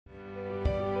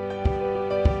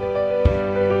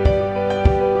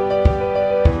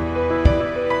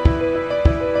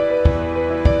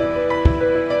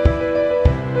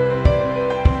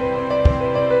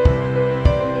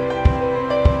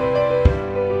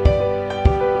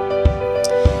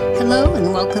Hello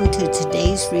and welcome to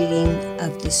today's reading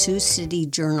of the Sioux City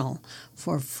Journal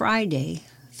for Friday,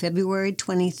 February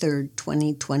 23rd,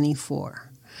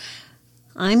 2024.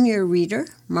 I'm your reader,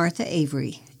 Martha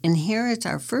Avery, and here is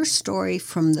our first story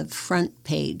from the front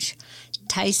page.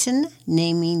 Tyson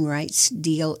naming rights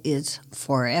deal is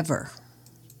forever.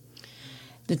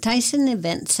 The Tyson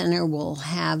Event Center will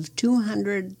have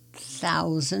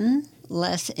 $200,000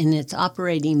 less in its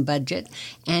operating budget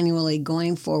annually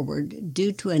going forward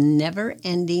due to a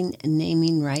never-ending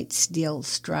naming rights deal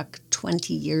struck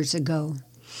 20 years ago.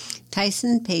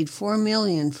 Tyson paid $4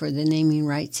 million for the naming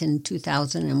rights in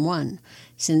 2001.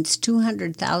 Since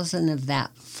 $200,000 of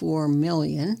that $4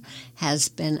 million has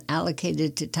been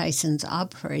allocated to Tyson's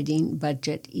operating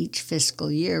budget each fiscal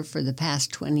year for the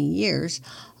past 20 years,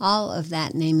 all of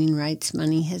that naming rights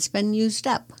money has been used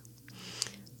up.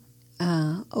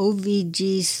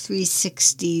 OVG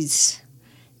 360's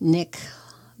Nick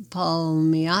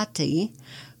Palmiotti,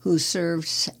 who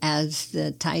serves as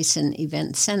the Tyson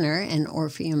Event Center and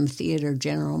Orpheum Theater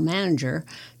General Manager,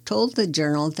 told the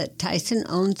Journal that Tyson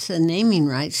owns the naming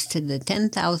rights to the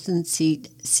 10,000-seat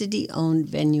city-owned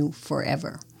venue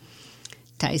forever.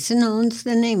 Tyson owns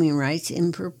the naming rights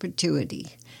in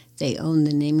perpetuity. They own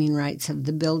the naming rights of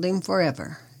the building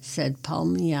forever, said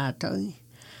Palmiotti,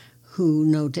 who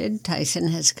noted Tyson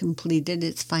has completed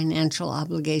its financial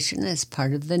obligation as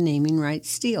part of the naming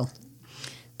rights deal.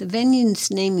 The venue's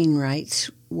naming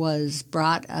rights was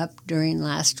brought up during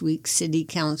last week's City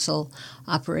Council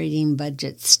operating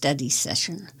budget study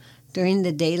session. During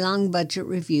the day-long budget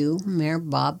review, Mayor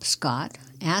Bob Scott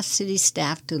asked city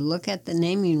staff to look at the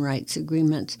naming rights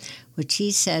agreements, which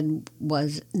he said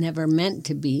was never meant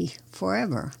to be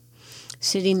forever.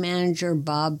 City Manager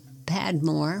Bob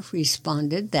Padmore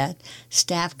responded that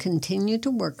staff continue to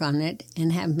work on it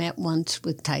and have met once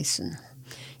with Tyson.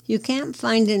 You can't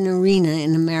find an arena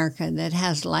in America that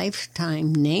has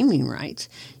lifetime naming rights.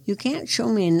 You can't show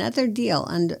me another deal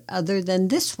other than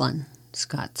this one,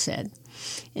 Scott said.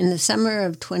 In the summer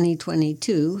of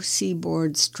 2022,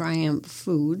 Seaboard's Triumph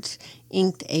Foods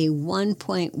inked a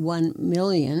 $1.1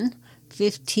 million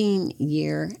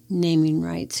 15-year naming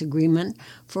rights agreement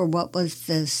for what was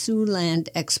the Siouxland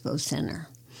Expo Center.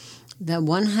 The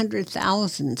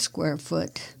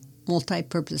 100,000-square-foot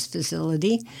multi-purpose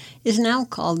facility is now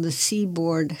called the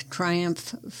Seaboard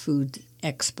Triumph Food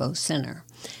Expo Center.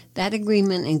 That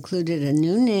agreement included a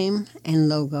new name and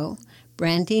logo,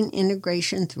 branding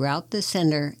integration throughout the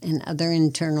center, and other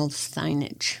internal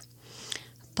signage.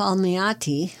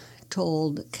 Palmiotti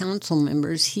told council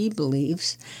members he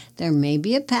believes there may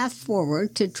be a path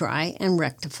forward to try and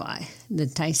rectify the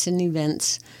Tyson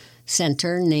Events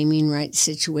Center naming rights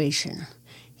situation.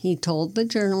 He told the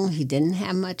Journal he didn't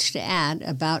have much to add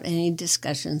about any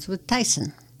discussions with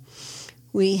Tyson.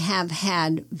 We have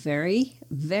had very,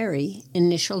 very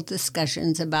initial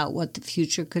discussions about what the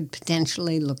future could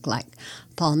potentially look like,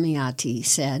 Palmiotti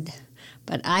said,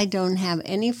 but I don't have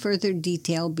any further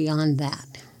detail beyond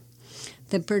that.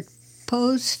 The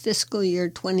proposed fiscal year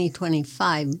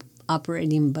 2025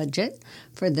 operating budget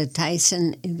for the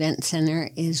Tyson Event Center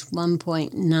is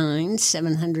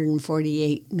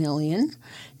 $1.748 million,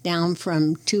 down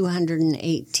from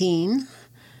 $218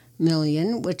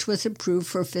 million, which was approved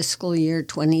for fiscal year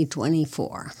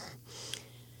 2024.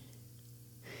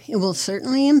 It will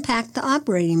certainly impact the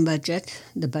operating budget.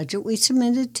 The budget we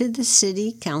submitted to the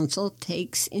City Council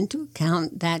takes into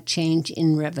account that change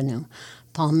in revenue,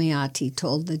 Palmiotti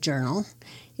told the Journal.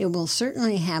 It will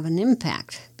certainly have an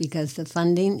impact because the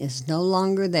funding is no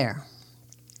longer there.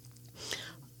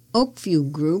 Oakview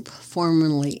Group,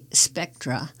 formerly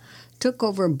Spectra, took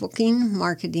over booking,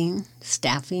 marketing,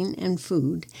 staffing, and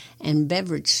food and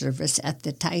beverage service at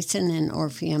the Tyson and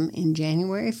Orpheum in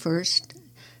January 1st,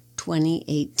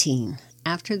 2018,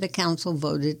 after the council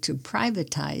voted to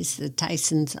privatize the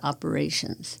Tyson's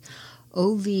operations.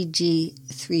 OVG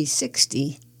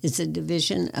 360 is a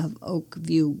division of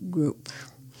Oakview Group.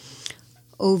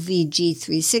 OVG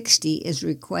 360 is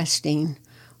requesting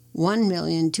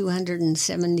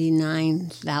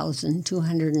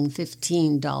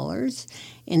 $1,279,215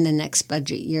 in the next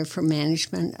budget year for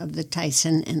management of the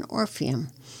Tyson and Orpheum,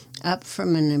 up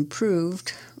from an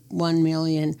approved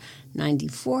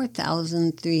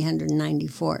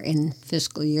 $1,094,394 in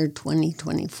fiscal year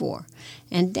 2024,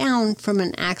 and down from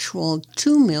an actual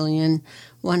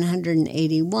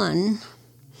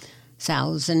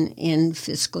 $2,181,000 in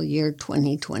fiscal year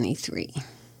 2023.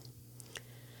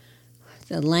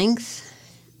 The length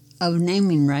of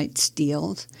naming rights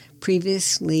deals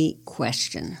previously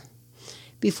questioned.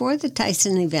 Before the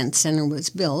Tyson Event Center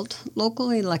was built, local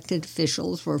elected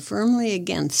officials were firmly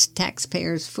against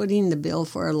taxpayers footing the bill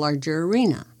for a larger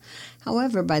arena.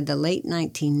 However, by the late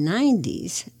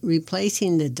 1990s,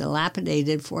 replacing the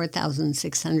dilapidated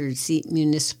 4,600-seat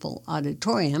municipal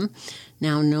auditorium,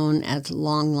 now known as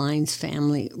Longlines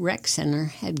Family Rec Center,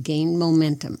 had gained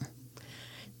momentum.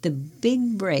 The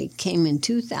big break came in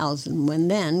 2000 when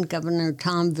then Governor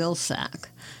Tom Vilsack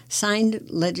signed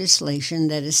legislation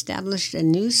that established a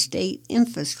new state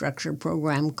infrastructure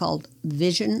program called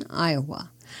Vision Iowa.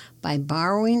 By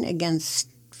borrowing against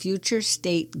future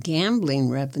state gambling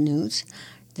revenues,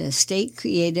 the state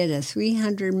created a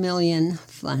 $300 million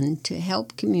fund to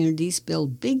help communities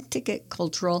build big-ticket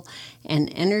cultural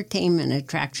and entertainment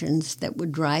attractions that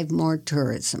would drive more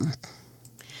tourism.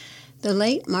 The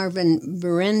late Marvin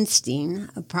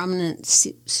Berenstein, a prominent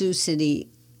Sioux City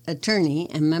attorney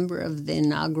and member of the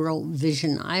inaugural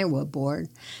Vision Iowa Board,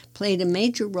 played a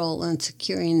major role in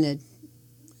securing the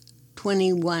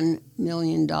 $21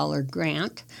 million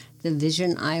grant the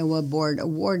Vision Iowa Board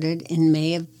awarded in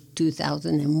May of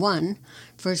 2001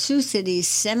 for Sioux City's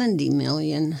 $70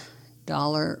 million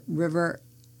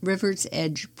River's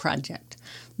Edge project.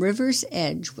 River's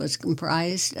Edge was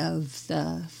comprised of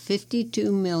the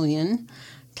 $52 million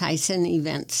Tyson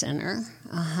Event Center,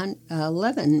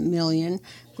 $11 million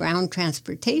Ground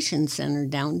Transportation Center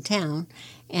downtown,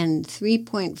 and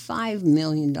 $3.5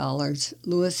 million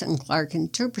Lewis and Clark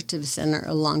Interpretive Center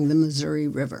along the Missouri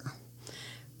River.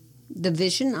 The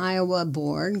Vision Iowa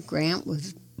Board grant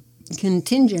was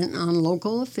contingent on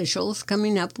local officials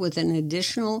coming up with an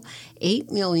additional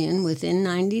 $8 million within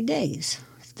 90 days.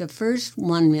 The first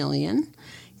 $1 million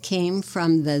came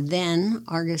from the then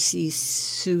Argosy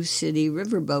Sioux City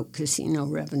Riverboat Casino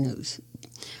revenues.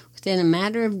 Within a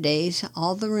matter of days,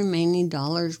 all the remaining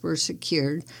dollars were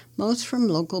secured, most from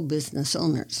local business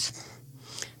owners.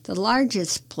 The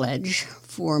largest pledge,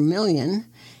 $4 million,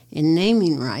 in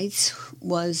naming rights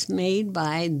was made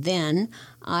by then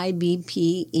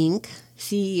IBP Inc.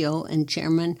 CEO and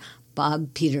Chairman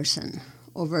Bob Peterson.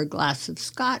 Over a glass of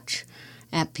scotch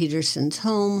at Peterson's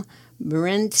home,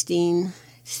 Berenstein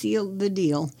sealed the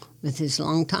deal with his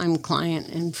longtime client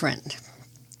and friend.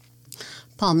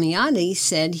 Palmiotti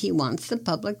said he wants the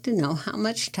public to know how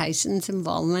much Tyson's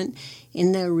involvement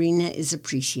in the arena is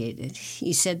appreciated.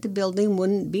 He said the building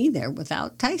wouldn't be there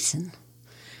without Tyson.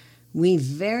 We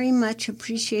very much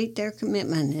appreciate their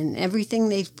commitment and everything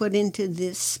they've put into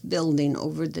this building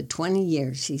over the 20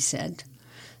 years, he said.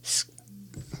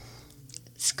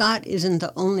 Scott isn't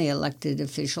the only elected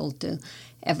official to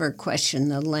ever question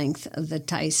the length of the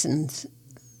Tyson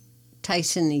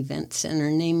Event Center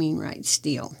naming rights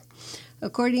deal.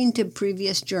 According to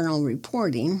previous Journal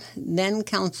reporting, then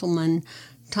Councilman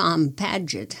Tom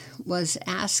Padgett was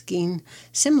asking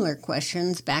similar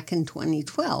questions back in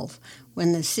 2012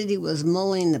 when the city was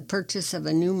mulling the purchase of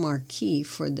a new marquee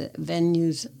for the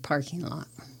venue's parking lot.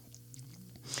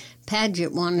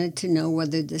 Padgett wanted to know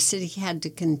whether the city had to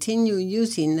continue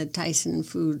using the Tyson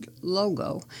Food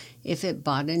logo if it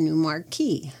bought a new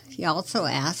marquee. He also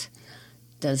asked,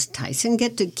 does Tyson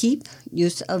get to keep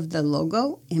use of the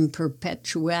logo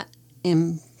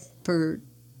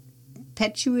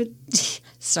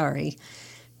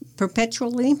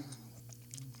perpetually?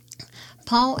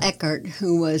 Paul Eckert,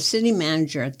 who was city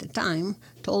manager at the time,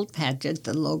 told Padgett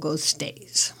the logo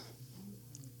stays.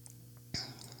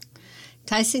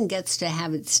 Tyson gets to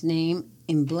have its name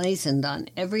emblazoned on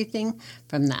everything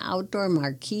from the outdoor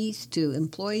marquees to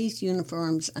employees'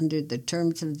 uniforms under the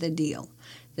terms of the deal.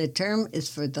 The term is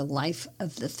for the life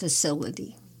of the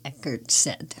facility, Eckert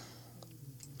said.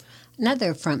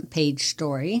 Another front page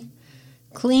story,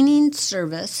 cleaning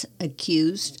service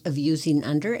accused of using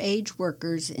underage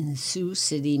workers in Sioux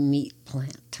City meat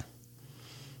plant.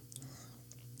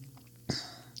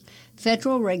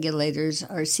 Federal regulators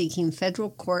are seeking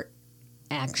federal court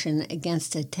action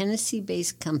against a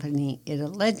Tennessee-based company it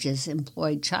alleges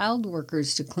employed child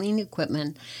workers to clean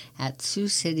equipment at Sioux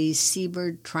City's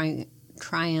Seabird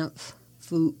Triumph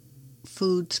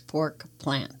Foods pork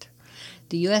plant.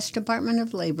 The U.S. Department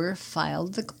of Labor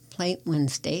filed the complaint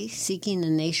Wednesday, seeking a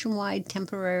nationwide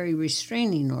temporary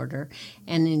restraining order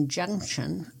and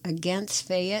injunction against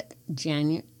Fayette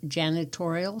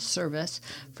Janitorial Service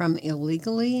from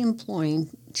illegally employing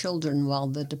children while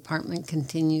the department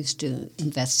continues to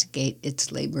investigate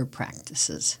its labor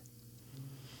practices.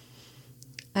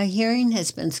 A hearing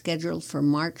has been scheduled for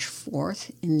March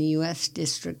 4th in the U.S.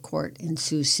 District Court in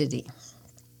Sioux City.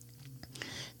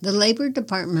 The Labor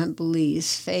Department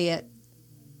believes Fayette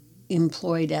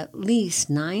employed at least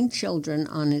 9 children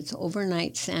on its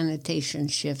overnight sanitation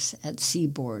shifts at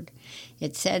Seaboard.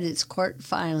 It said in court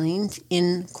filings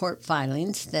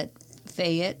that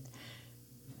Fayette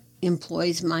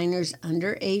employs minors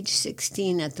under age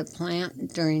 16 at the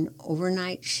plant during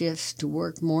overnight shifts to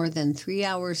work more than 3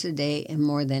 hours a day and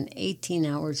more than 18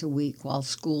 hours a week while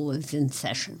school is in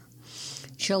session.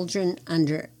 Children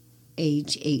under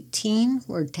age 18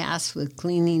 were tasked with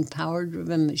cleaning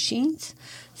power-driven machines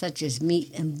such as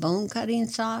meat and bone cutting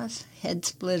saws, head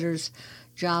splitters,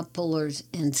 jaw pullers,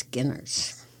 and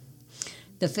skinners.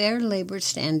 The Fair Labor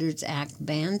Standards Act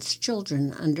bans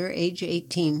children under age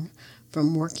 18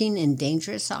 from working in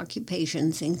dangerous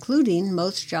occupations, including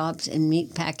most jobs in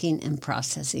meatpacking and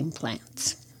processing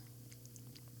plants.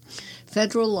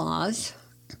 Federal laws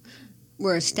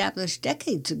were established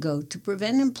decades ago to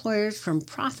prevent employers from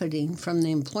profiting from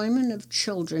the employment of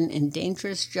children in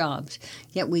dangerous jobs,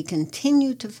 yet we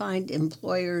continue to find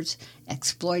employers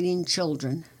exploiting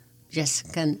children.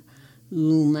 Jessica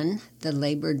Luman, the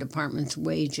Labor Department's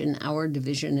Wage and Hour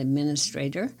Division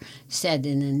Administrator, said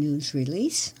in a news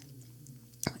release.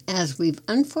 As we've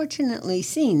unfortunately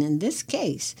seen in this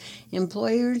case,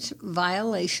 employers'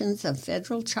 violations of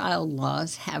federal child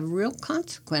laws have real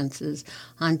consequences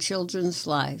on children's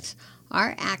lives.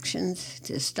 Our actions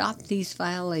to stop these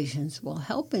violations will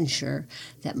help ensure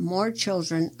that more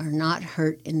children are not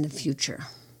hurt in the future.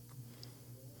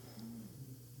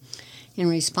 In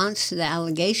response to the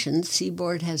allegations,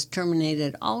 Seaboard has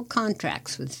terminated all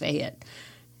contracts with Fayette,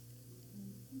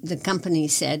 the company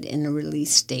said in a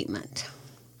release statement.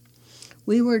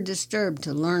 We were disturbed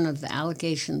to learn of the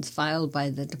allegations filed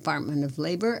by the Department of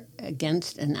Labor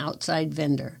against an outside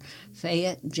vendor,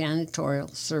 Fayette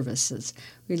Janitorial Services,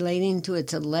 relating to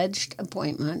its alleged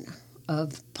appointment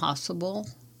of possible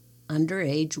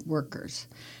underage workers.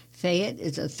 Fayette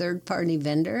is a third-party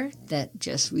vendor that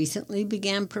just recently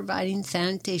began providing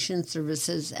sanitation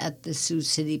services at the Sioux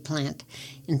City plant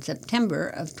in September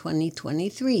of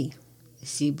 2023,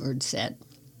 Seaboard said.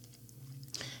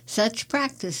 Such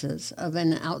practices of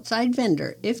an outside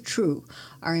vendor, if true,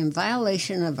 are in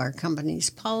violation of our company's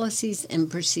policies and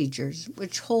procedures,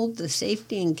 which hold the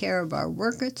safety and care of our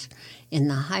workers in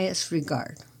the highest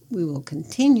regard. We will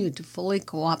continue to fully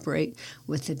cooperate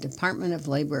with the Department of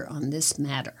Labor on this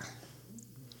matter.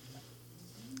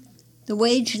 The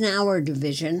Wage and Hour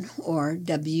Division, or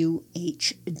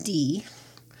WHD,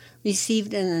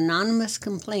 received an anonymous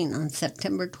complaint on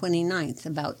September 29th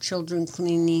about children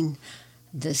cleaning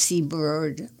the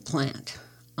Seaboard plant.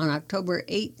 On October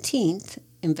 18th,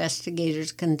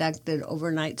 investigators conducted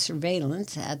overnight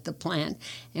surveillance at the plant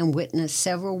and witnessed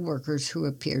several workers who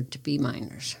appeared to be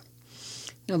minors.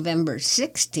 November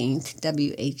 16th,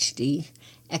 WHD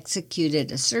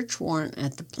executed a search warrant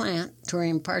at the plant,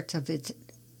 touring parts of it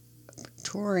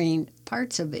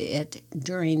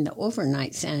during the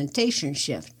overnight sanitation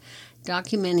shift,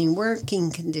 documenting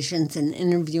working conditions and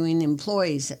interviewing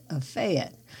employees of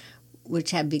Fayette,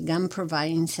 which had begun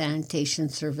providing sanitation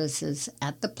services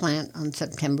at the plant on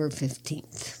September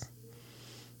 15th.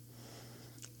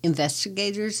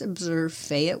 Investigators observed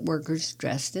Fayette workers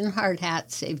dressed in hard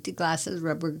hats, safety glasses,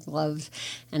 rubber gloves,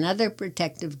 and other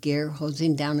protective gear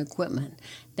hosing down equipment,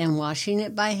 then washing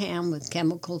it by hand with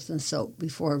chemicals and soap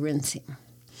before rinsing.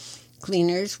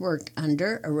 Cleaners worked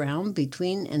under, around,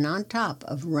 between, and on top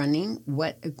of running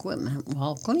wet equipment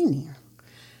while cleaning.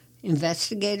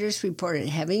 Investigators reported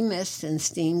heavy mist and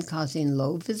steam causing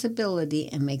low visibility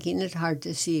and making it hard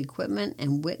to see equipment,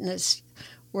 and witnessed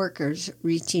workers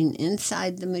reaching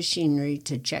inside the machinery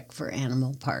to check for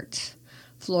animal parts.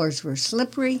 Floors were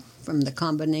slippery from the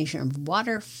combination of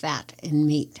water, fat, and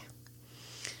meat.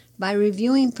 By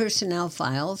reviewing personnel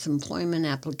files, employment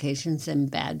applications,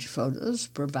 and badge photos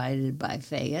provided by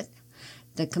Fayette,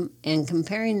 and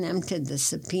comparing them to the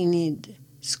subpoenaed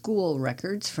school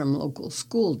records from local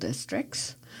school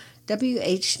districts,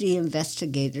 WHD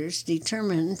investigators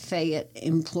determined Fayette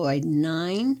employed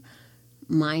 9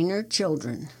 minor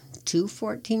children, 2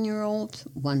 14-year-olds,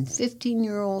 1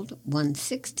 15-year-old, 1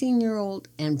 16-year-old,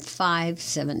 and 5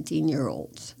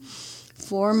 17-year-olds.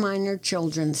 4 minor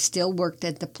children still worked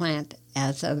at the plant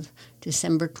as of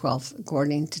December 12th,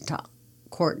 according to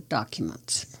court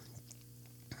documents.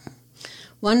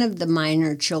 One of the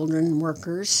minor children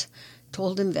workers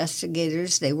told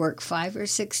investigators they work 5 or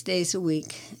 6 days a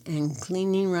week and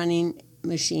cleaning running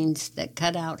machines that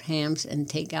cut out hams and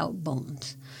take out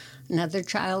bones. Another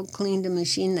child cleaned a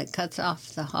machine that cuts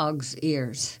off the hog's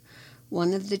ears.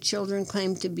 One of the children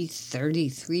claimed to be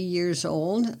 33 years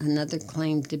old. Another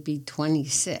claimed to be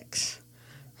 26.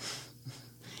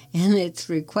 In its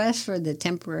request for the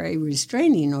temporary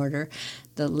restraining order,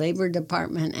 the Labor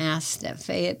Department asked that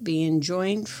Fayette be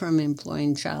enjoined from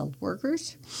employing child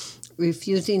workers,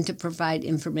 refusing to provide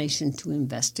information to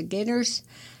investigators,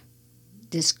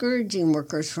 discouraging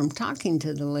workers from talking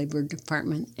to the Labor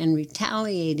Department, and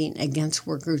retaliating against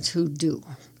workers who do.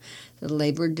 The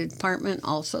Labor Department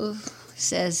also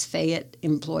says Fayette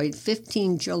employed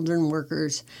 15 children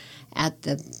workers at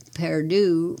the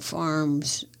Perdue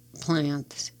Farms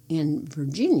plant in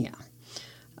Virginia.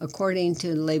 According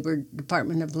to the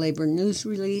Department of Labor news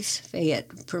release,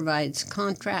 Fayette provides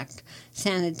contract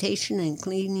sanitation and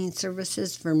cleaning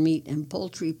services for meat and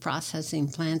poultry processing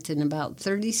plants in about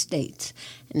 30 states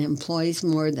and employs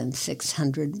more than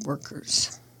 600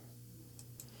 workers.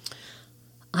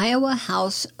 Iowa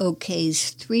House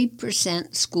okays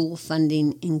 3% school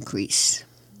funding increase.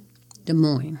 Des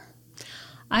Moines.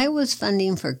 Iowa's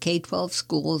funding for K-12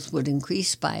 schools would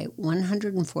increase by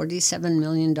 $147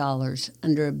 million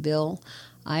under a bill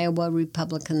Iowa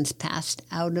Republicans passed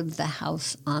out of the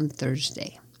House on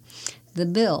Thursday. The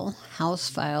bill, House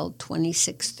File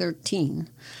 2613,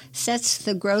 sets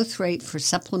the growth rate for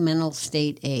supplemental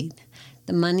state aid,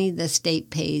 the money the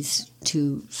state pays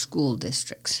to school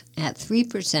districts, at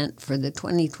 3% for the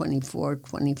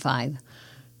 2024-25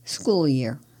 school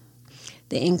year.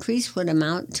 The increase would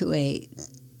amount to a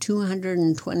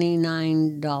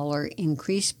 $229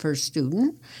 increase per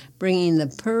student, bringing the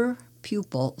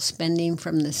per-pupil spending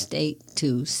from the state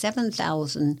to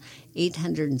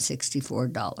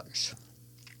 $7,864.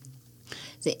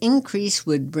 The increase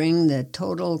would bring the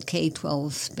total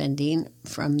K-12 spending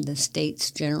from the state's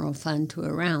general fund to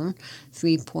around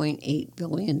 $3.8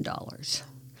 billion.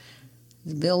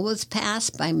 The bill was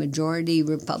passed by majority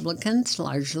Republicans,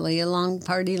 largely along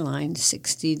party lines,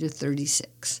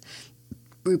 60-36.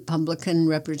 Republican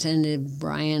Representative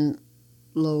Brian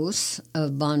Lose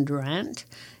of Bondurant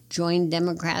joined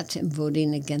Democrats in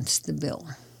voting against the bill.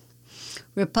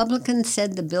 Republicans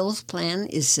said the bill's plan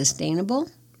is sustainable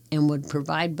and would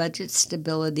provide budget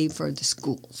stability for the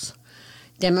schools.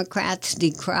 Democrats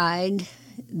decried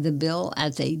the bill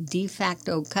as a de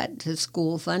facto cut to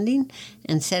school funding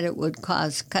and said it would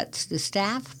cause cuts to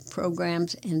staff,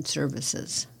 programs, and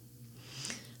services.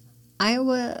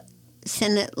 Iowa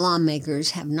Senate lawmakers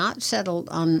have not settled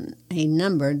on a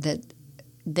number that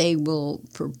they will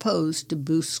propose to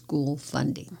boost school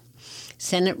funding.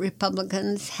 Senate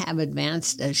Republicans have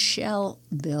advanced a shell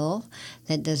bill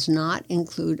that does not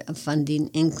include a funding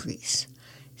increase.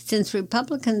 Since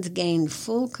Republicans gained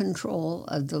full control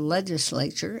of the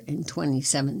legislature in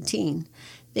 2017,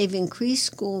 they've increased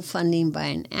school funding by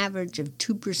an average of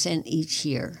 2% each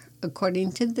year,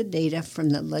 according to the data from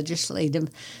the Legislative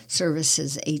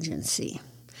Services Agency.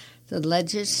 The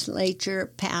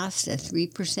legislature passed a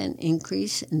 3%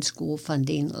 increase in school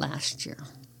funding last year.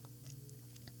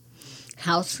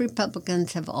 House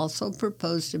Republicans have also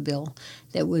proposed a bill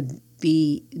that would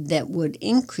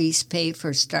increase pay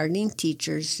for starting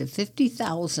teachers to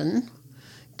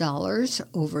 $50,000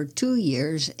 over 2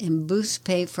 years and boost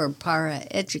pay for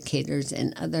para-educators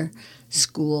and other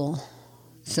school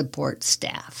support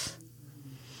staff.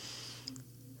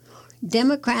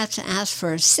 Democrats asked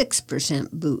for a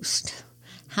 6% boost.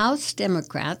 House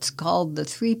Democrats called the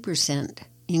 3%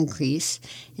 increase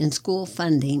in school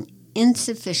funding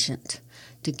insufficient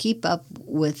to keep up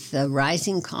with the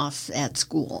rising costs at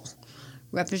school.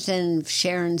 Representative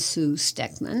Sharon Sue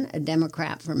Steckman, a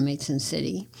Democrat from Mason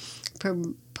City,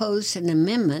 proposed an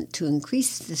amendment to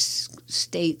increase the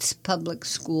state's public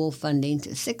school funding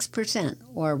to 6%,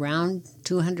 or around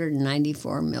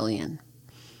 $294 million.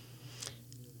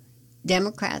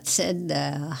 Democrats said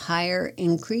the higher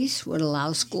increase would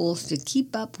allow schools to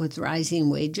keep up with rising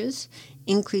wages,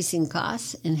 increasing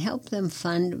costs, and help them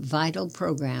fund vital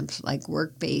programs like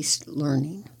work-based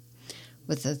learning.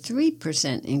 With a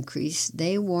 3% increase,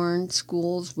 they warned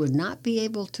schools would not be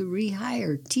able to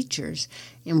rehire teachers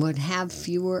and would have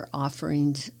fewer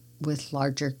offerings with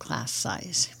larger class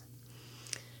size.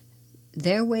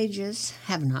 Their wages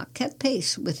have not kept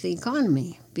pace with the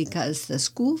economy because the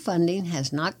school funding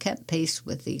has not kept pace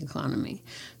with the economy.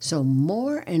 So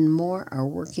more and more are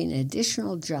working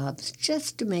additional jobs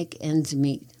just to make ends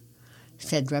meet,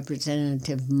 said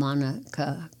Representative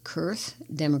Monica Kurth,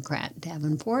 Democrat,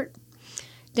 Davenport.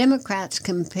 Democrats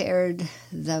compared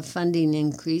the funding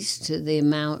increase to the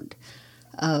amount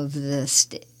of the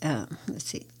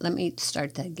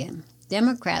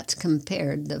Democrats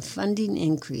compared the funding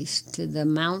increase to the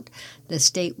amount the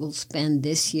state will spend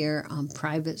this year on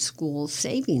private school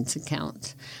savings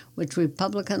accounts, which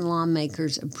Republican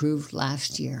lawmakers approved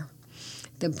last year.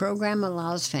 The program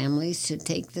allows families to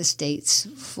take the state's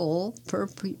full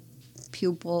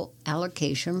pupil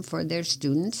allocation for their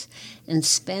students and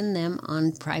spend them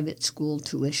on private school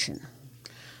tuition.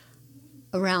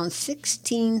 Around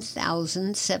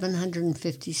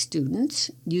 16,750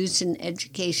 students used an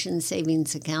education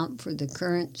savings account for the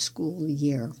current school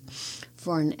year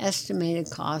for an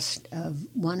estimated cost of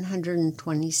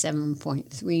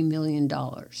 $127.3 million.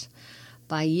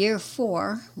 By year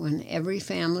 4, when every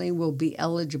family will be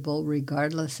eligible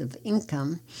regardless of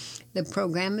income, the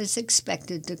program is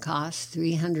expected to cost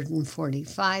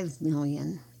 $345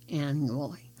 million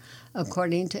annually,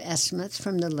 according to estimates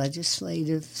from the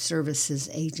Legislative Services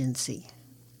Agency.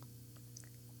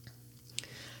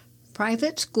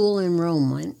 Private school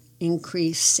enrollment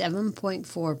increased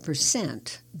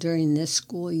 7.4% during this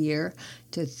school year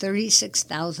to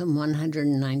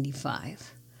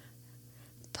 36,195.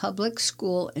 Public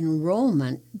school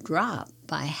enrollment dropped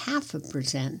by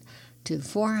 0.5% to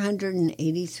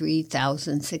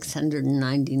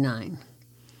 483,699.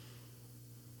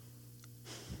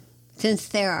 Since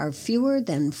there are fewer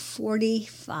than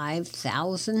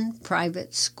 45,000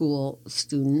 private school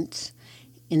students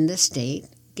in the state,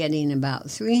 getting about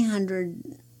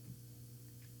 $300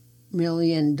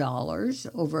 million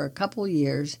over a couple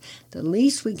years, the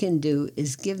least we can do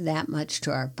is give that much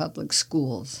to our public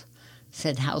schools,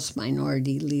 said House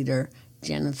Minority Leader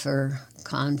Jennifer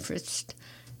Confrist,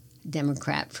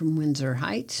 Democrat from Windsor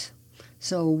Heights.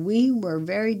 So we were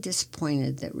very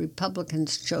disappointed that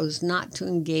Republicans chose not to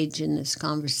engage in this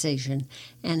conversation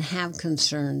and have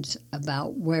concerns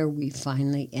about where we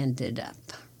finally ended up.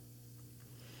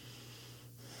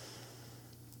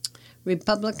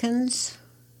 Republicans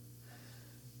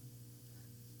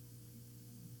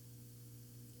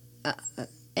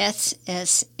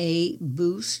SSA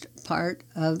boost part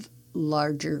of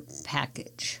larger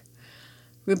package.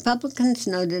 Republicans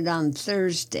noted on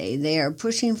Thursday they are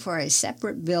pushing for a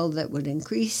separate bill that would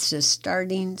increase the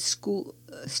starting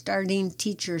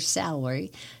teacher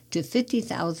salary to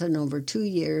 $50,000 over 2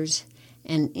 years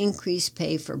and increase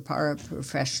pay for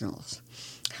paraprofessionals.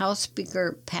 House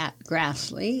Speaker Pat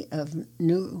Grassley of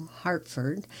New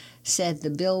Hartford said the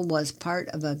bill was part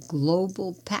of a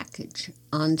global package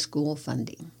on school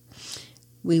funding.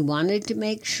 We wanted to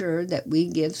make sure that we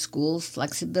give schools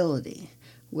flexibility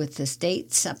with the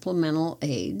state supplemental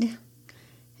aid,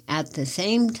 at the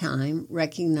same time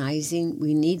recognizing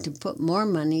we need to put more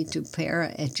money to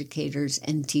paraeducation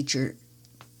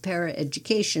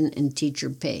and teacher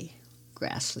pay,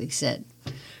 Grassley said.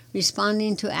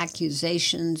 Responding to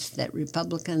accusations that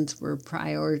Republicans were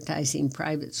prioritizing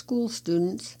private school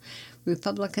students,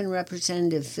 Republican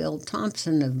Representative Phil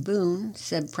Thompson of Boone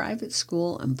said private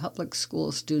school and public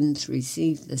school students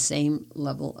receive the same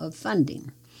level of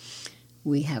funding.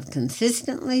 We have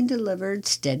consistently delivered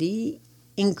steady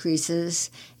increases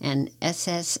in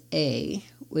SSA,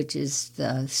 which is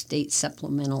the state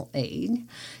supplemental aid,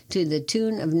 to the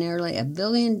tune of nearly $1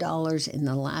 billion in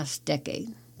the last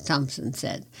decade, Thompson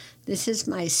said. This is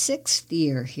my 6th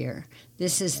year here.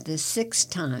 This is the sixth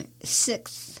time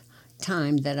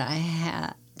that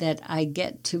I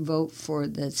get to vote for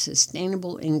the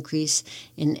sustainable increase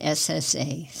in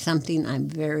SSA, something I'm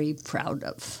very proud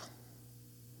of.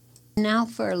 Now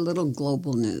for a little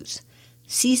global news.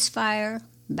 Ceasefire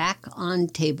back on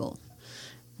table.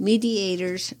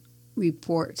 Mediators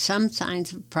report some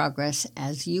signs of progress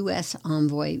as U.S.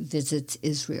 envoy visits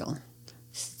Israel.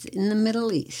 In the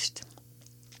Middle East,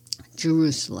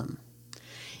 Jerusalem.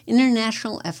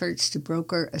 International efforts to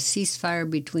broker a ceasefire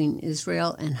between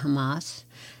Israel and Hamas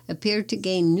appeared to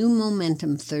gain new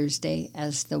momentum Thursday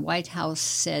as the White House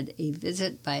said a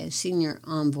visit by a senior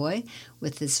envoy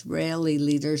with Israeli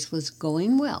leaders was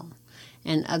going well,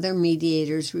 and other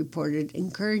mediators reported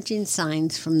encouraging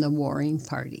signs from the warring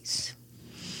parties.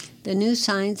 The new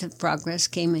signs of progress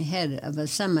came ahead of a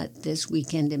summit this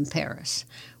weekend in Paris,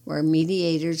 where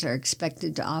mediators are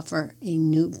expected to offer a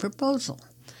new proposal.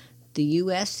 The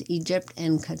U.S., Egypt,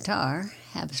 and Qatar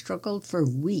have struggled for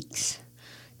weeks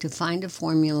to find a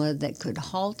formula that could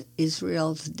halt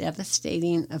Israel's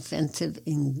devastating offensive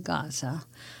in Gaza,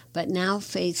 but now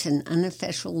face an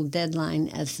unofficial deadline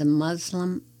as the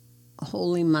Muslim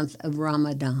holy month of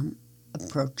Ramadan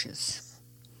approaches.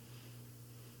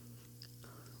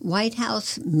 White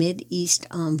House Mideast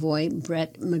envoy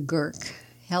Brett McGurk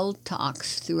held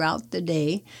talks throughout the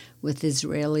day with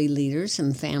Israeli leaders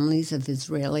and families of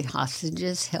Israeli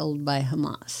hostages held by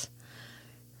Hamas.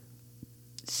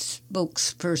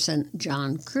 Spokesperson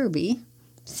John Kirby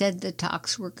said the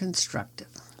talks were constructive.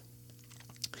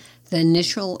 The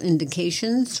initial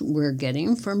indications we're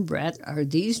getting from Brett are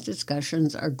these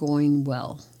discussions are going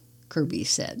well, Kirby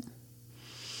said.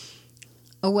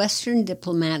 A Western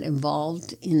diplomat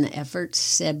involved in the efforts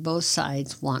said both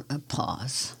sides want a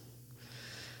pause.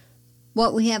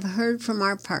 What we have heard from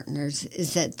our partners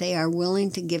is that they are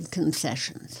willing to give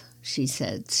concessions, she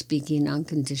said, speaking on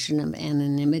condition of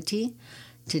anonymity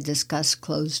to discuss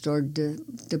closed-door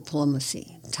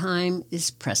diplomacy. Time is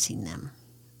pressing them.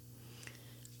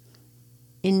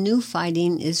 In new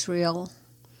fighting, Israeli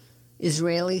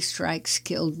strikes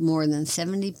killed more than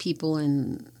 70 people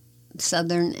in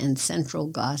southern and central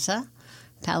Gaza,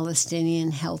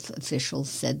 Palestinian health officials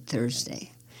said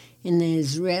Thursday. In the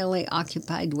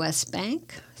Israeli-occupied West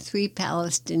Bank, 3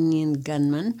 Palestinian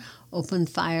gunmen opened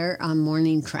fire on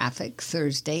morning traffic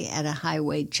Thursday at a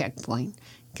highway checkpoint,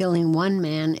 killing 1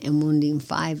 man and wounding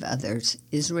 5 others,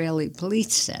 Israeli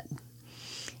police said.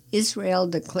 Israel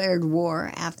declared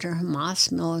war after Hamas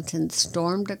militants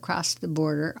stormed across the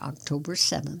border October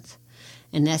 7th.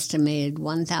 An estimated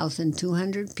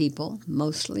 1,200 people,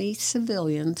 mostly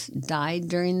civilians, died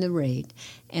during the raid,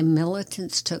 and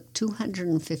militants took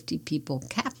 250 people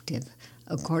captive,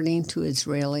 according to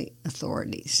Israeli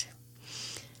authorities.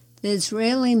 The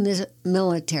Israeli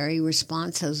military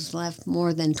response has left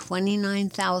more than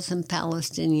 29,000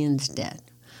 Palestinians dead,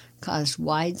 caused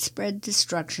widespread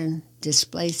destruction,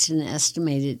 displaced an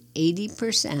estimated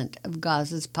 80% of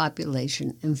Gaza's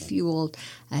population, and fueled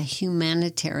a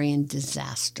humanitarian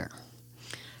disaster.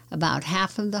 About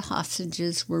half of the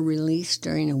hostages were released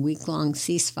during a week-long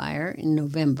ceasefire in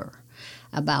November.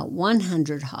 About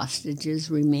 100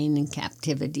 hostages remain in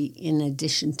captivity in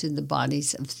addition to the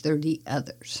bodies of 30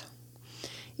 others.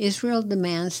 Israel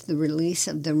demands the release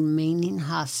of the remaining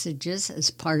hostages as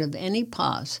part of any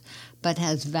pause, but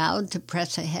has vowed to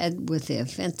press ahead with the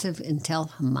offensive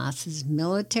until Hamas's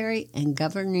military and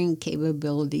governing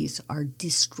capabilities are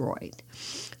destroyed.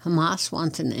 Hamas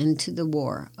wants an end to the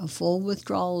war, a full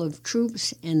withdrawal of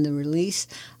troops, and the release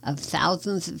of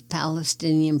thousands of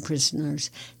Palestinian prisoners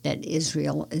that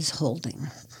Israel is holding.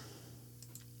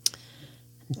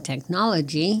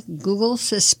 Technology, Google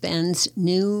suspends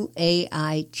new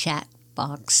AI chat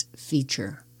box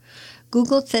feature.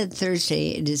 Google said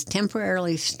Thursday it has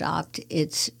temporarily stopped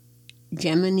its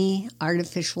Gemini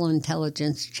artificial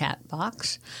intelligence chat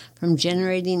box from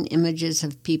generating images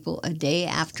of people a day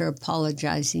after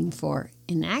apologizing for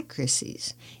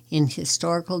inaccuracies in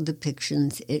historical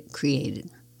depictions it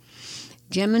created.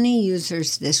 Gemini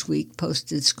users this week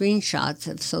posted screenshots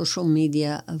of social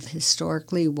media of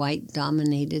historically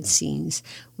white-dominated scenes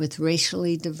with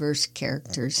racially diverse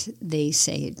characters they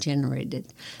say it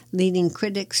generated, leading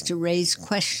critics to raise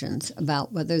questions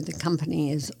about whether the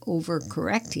company is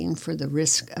overcorrecting for the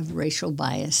risk of racial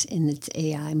bias in its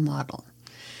AI model.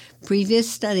 Previous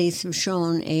studies have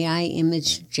shown AI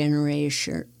image generators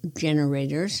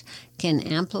can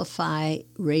amplify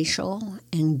racial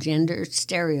and gender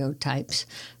stereotypes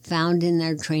found in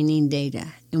their training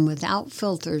data, and without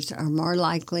filters are more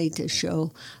likely to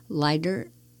show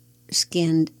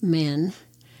lighter-skinned men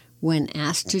when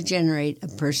asked to generate a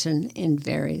person in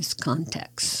various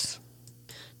contexts.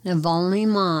 Navalny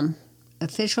mom.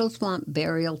 Officials want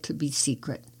burial to be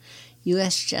secret.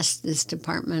 U.S. Justice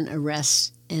Department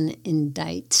arrests and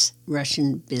indicts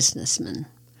Russian businessman.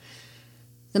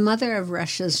 The mother of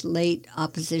Russia's late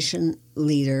opposition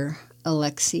leader,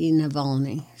 Alexei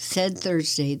Navalny, said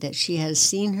Thursday that she has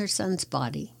seen her son's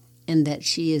body and that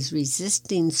she is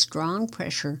resisting strong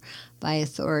pressure by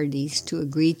authorities to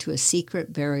agree to a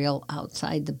secret burial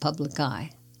outside the public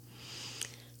eye.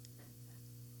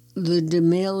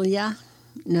 Lyudmila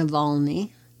Navalny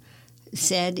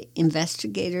said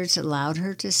investigators allowed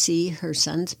her to see her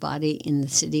son's body in the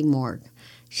city morgue.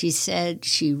 She said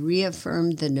she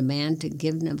reaffirmed the demand to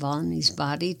give Navalny's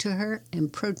body to her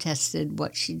and protested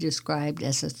what she described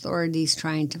as authorities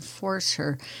trying to force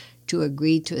her to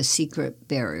agree to a secret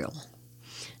burial.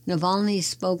 Navalny's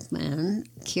spokesman,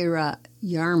 Kira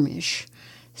Yarmish,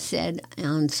 said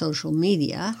on social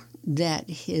media that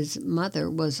his mother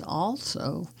was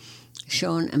also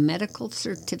shown a medical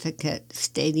certificate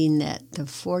stating that the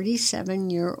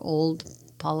 47-year-old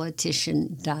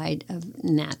politician died of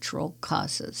natural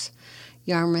causes.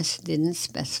 Yarmus didn't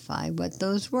specify what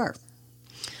those were.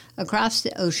 Across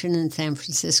the ocean in San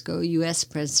Francisco, U.S.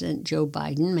 President Joe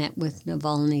Biden met with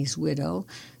Navalny's widow,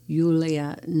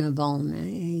 Yulia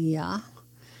Navalnaya,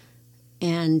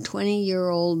 and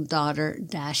 20-year-old daughter,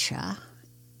 Dasha,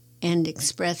 and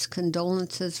expressed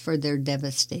condolences for their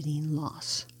devastating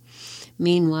loss.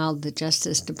 Meanwhile, the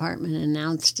Justice Department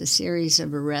announced a series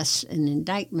of arrests and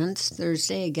indictments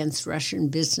Thursday against Russian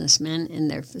businessmen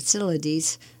and their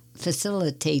facilities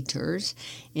facilitators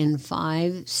in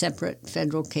 5 separate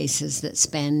federal cases that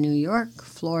span New York,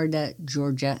 Florida,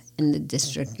 Georgia, and the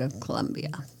District of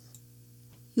Columbia.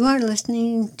 You are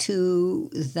listening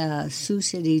to the Sioux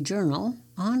City Journal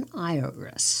on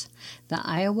IRIS, the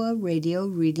Iowa Radio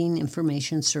Reading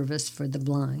Information Service for the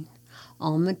Blind.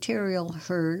 All material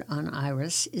heard on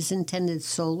IRIS is intended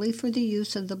solely for the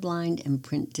use of the blind and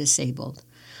print disabled.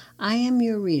 I am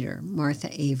your reader, Martha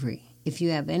Avery. If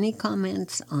you have any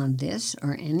comments on this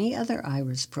or any other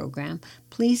IRIS program,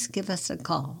 please give us a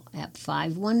call at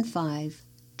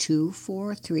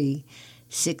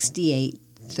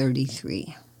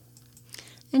 515-243-6833.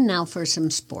 And now for some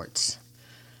sports.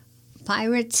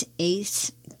 Pirates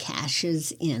ace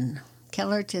cashes in.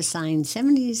 Keller to sign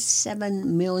 $77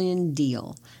 million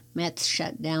deal. Mets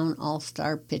shut down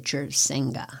all-star pitcher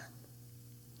Senga.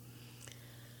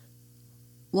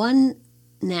 One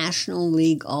National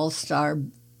League All-Star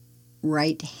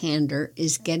right-hander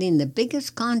is getting the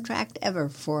biggest contract ever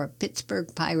for a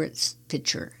Pittsburgh Pirates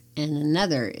pitcher, and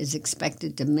another is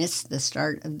expected to miss the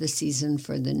start of the season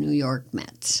for the New York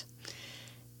Mets.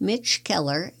 Mitch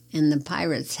Keller and the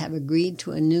Pirates have agreed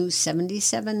to a new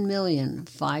 $77 million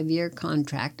 5-year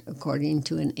contract, according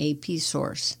to an AP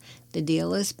source. The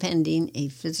deal is pending a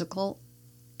physical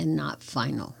and not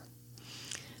final.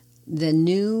 The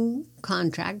new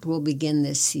contract will begin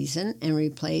this season and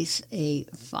replace a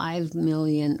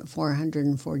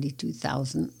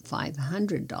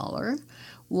 $5,442,500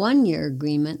 one-year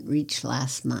agreement reached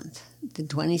last month. The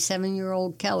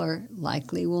 27-year-old Keller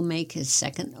likely will make his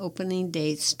second opening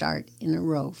day start in a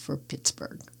row for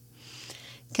Pittsburgh.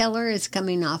 Keller is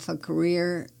coming off a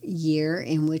career year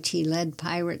in which he led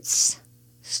Pirates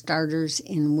starters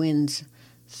in wins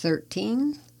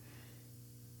 13,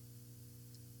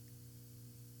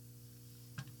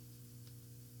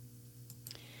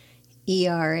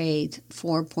 ERA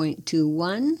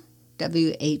 4.21,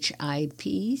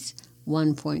 WHIPs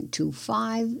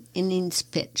 1.25, innings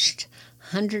pitched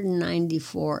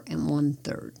 194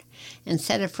 1/3, and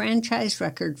set a franchise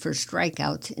record for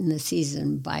strikeouts in the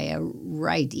season by a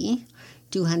righty,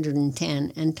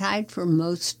 210, and tied for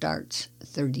most starts,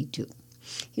 32.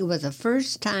 He was a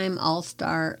first-time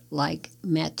All-Star like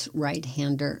Mets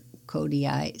right-hander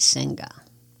Kodai Senga.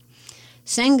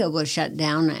 Senga was shut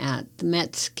down at the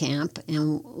Mets camp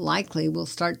and likely will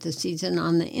start the season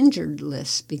on the injured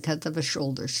list because of a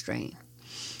shoulder strain.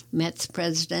 Mets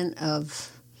president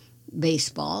of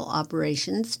baseball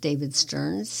operations, David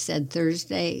Stearns, said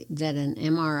Thursday that an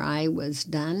MRI was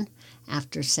done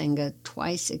after Senga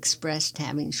twice expressed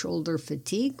having shoulder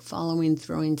fatigue following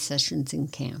throwing sessions in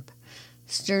camp.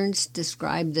 Stearns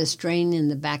described the strain in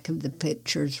the back of the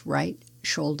pitcher's right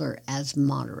shoulder as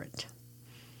moderate.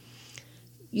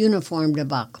 Uniform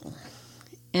debacle.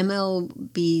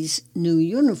 MLB's new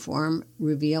uniform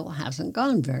reveal hasn't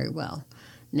gone very well.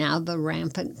 Now the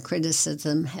rampant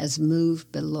criticism has moved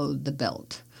below the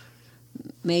belt.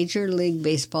 Major League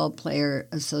Baseball Player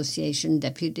Association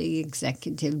Deputy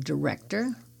Executive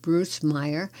Director Bruce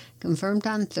Meyer confirmed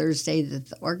on Thursday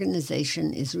that the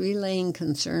organization is relaying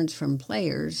concerns from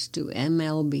players to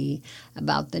MLB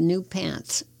about the new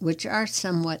pants, which are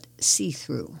somewhat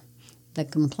see-through. The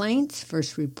complaints,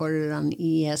 first reported on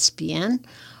ESPN,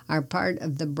 are part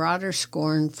of the broader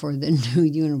scorn for the new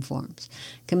uniforms.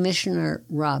 Commissioner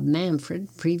Rob Manfred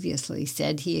previously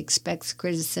said he expects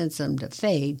criticism to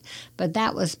fade, but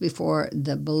that was before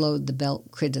the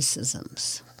below-the-belt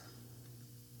criticisms.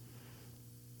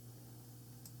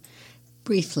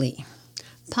 Briefly,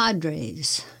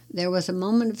 Padres. There was a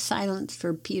moment of silence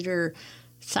for Peter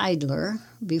Seidler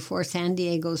before San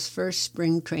Diego's first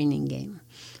spring training game.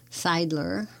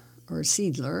 Seidler,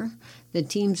 the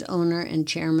team's owner and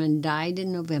chairman, died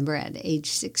in November at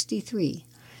age 63.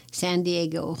 San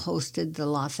Diego hosted the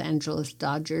Los Angeles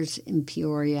Dodgers in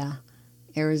Peoria,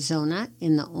 Arizona,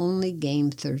 in the only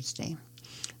game Thursday.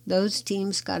 Those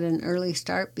teams got an early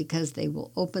start because they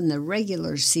will open the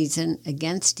regular season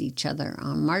against each other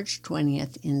on March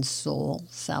 20th in Seoul,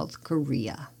 South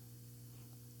Korea.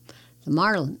 The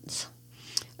Marlins.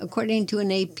 According to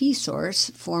an AP source,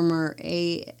 former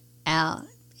AL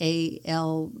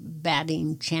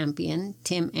batting champion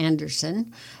Tim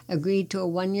Anderson agreed to a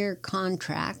 1-year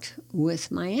contract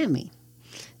with Miami.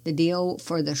 The deal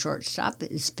for the shortstop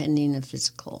is pending a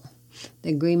physical. The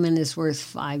agreement is worth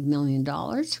 $5 million,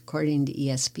 according to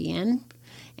ESPN.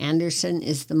 Anderson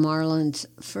is the Marlins'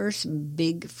 first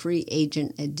big free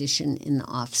agent addition in the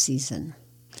offseason.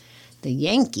 The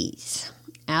Yankees.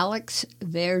 Alex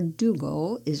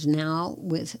Verdugo is now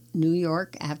with New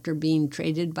York after being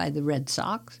traded by the Red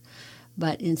Sox,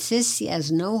 but insists he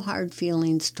has no hard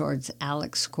feelings towards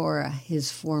Alex Cora,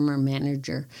 his former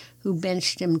manager, who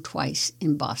benched him twice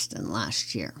in Boston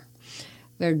last year.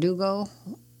 Verdugo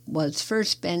was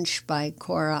first benched by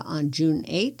Cora on June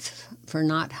 8th for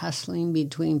not hustling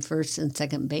between first and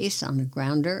second base on a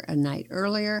grounder a night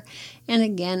earlier, and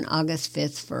again August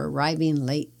 5th for arriving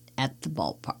late at the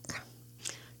ballpark.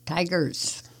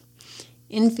 Tigers.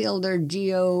 Infielder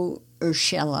Gio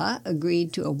Urshela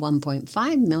agreed to a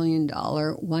 $1.5 million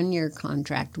one-year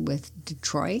contract with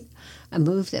Detroit, a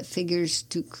move that figures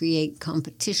to create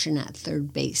competition at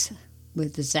third base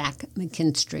with Zach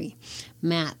McKinstry,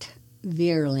 Matt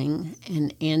Vierling,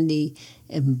 and Andy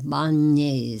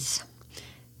Ibanez.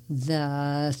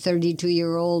 The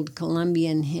 32-year-old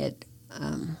Colombian hit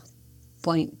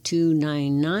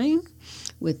 .299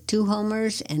 with 2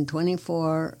 homers and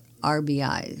 24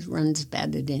 RBIs, runs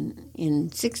batted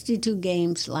in 62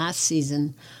 games last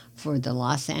season for the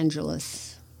Los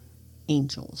Angeles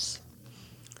Angels.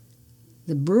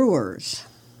 The Brewers.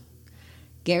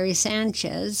 Gary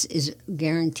Sanchez is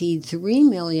guaranteed $3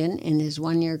 million in his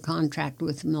one-year contract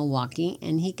with Milwaukee,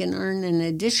 and he can earn an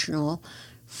additional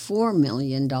 $4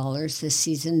 million this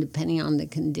season, depending on the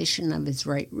condition of his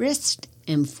right wrist,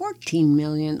 and $14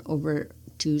 million over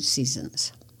 2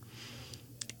 seasons.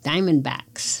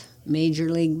 Diamondbacks. Major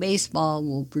League Baseball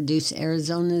will produce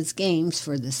Arizona's games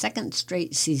for the second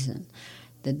straight season.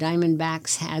 The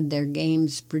Diamondbacks had their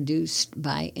games produced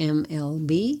by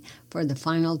MLB for the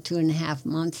final 2.5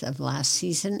 months of last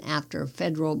season after a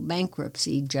federal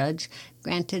bankruptcy judge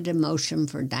granted a motion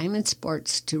for Diamond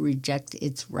Sports to reject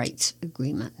its rights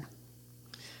agreement.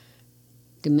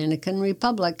 Dominican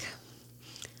Republic.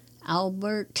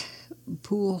 Albert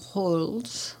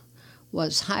Pujols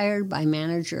was hired by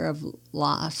manager of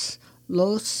Los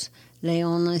Leones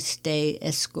de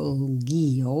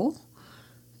Escogido,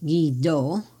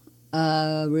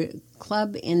 a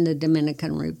club in the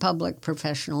Dominican Republic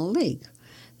Professional League.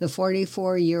 The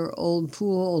 44-year-old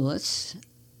Pujols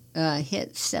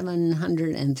hit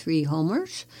 703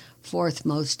 homers, 4th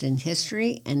most in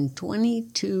history, and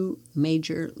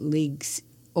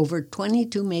over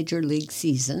 22 major league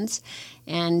seasons,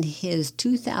 and his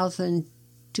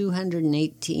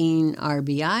 2,218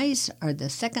 RBIs are the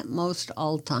second most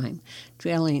all-time,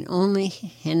 trailing only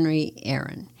Henry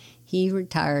Aaron. He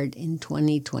retired in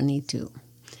 2022.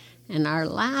 And our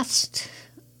last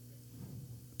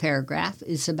paragraph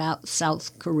is about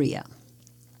South Korea.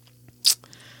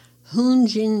 Hoon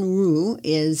Jin-woo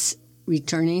is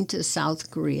returning to South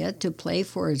Korea to play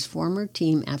for his former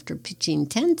team after pitching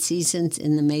 10 seasons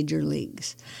in the major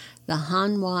leagues. The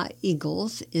Hanwha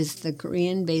Eagles is the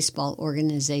Korean baseball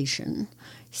organization,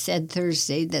 said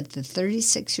Thursday that the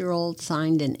 36-year-old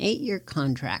signed an 8-year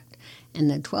contract, and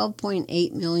the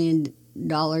 $12.8 million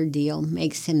deal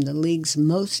makes him the league's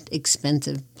most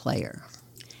expensive player.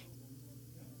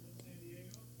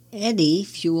 Eddie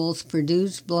fuels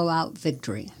Purdue's blowout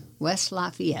victory. West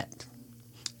Lafayette,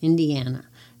 Indiana.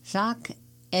 Zach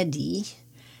Edey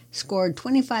scored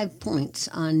 25 points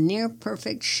on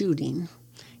near-perfect shooting.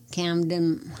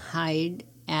 Camden Hyde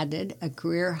added a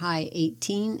career-high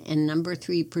 18, and number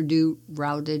 3 Purdue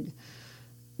routed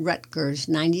Rutgers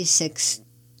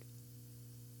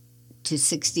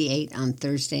 96-68 on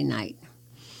Thursday night.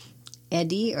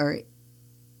 Edey, or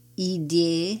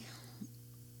E-D-E-Y,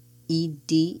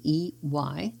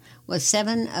 was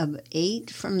 7 of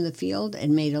 8 from the field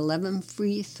and made 11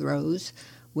 free throws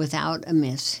without a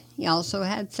miss. He also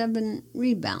had 7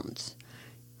 rebounds.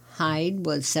 Hyde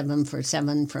was 7 for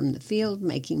 7 from the field,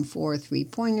 making 4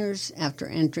 three-pointers after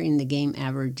entering the game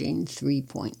averaging 3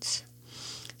 points.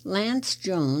 Lance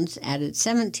Jones added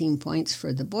 17 points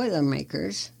for the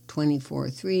Boilermakers,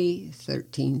 24-3,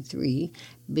 13-3,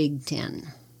 Big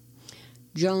Ten.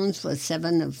 Jones was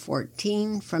 7 of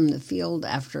 14 from the field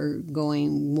after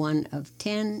going 1 of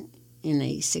 10 in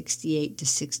a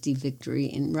 68-60 victory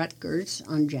in Rutgers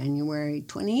on January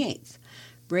 28th.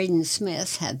 Braden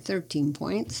Smith had 13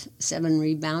 points, 7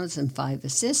 rebounds, and 5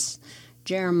 assists.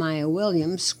 Jeremiah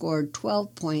Williams scored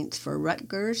 12 points for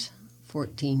Rutgers,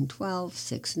 14-12,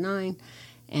 6-9,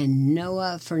 and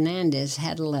Noah Fernandez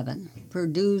had 11.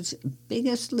 Purdue's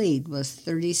biggest lead was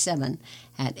 37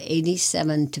 at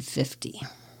 87-50.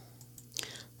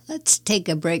 Let's take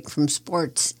a break from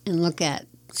sports and look at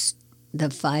the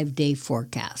 5-day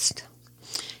forecast.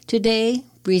 Today,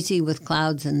 breezy with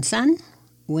clouds and sun.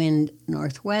 Wind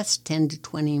northwest 10 to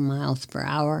 20 miles per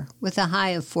hour with a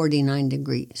high of 49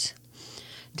 degrees.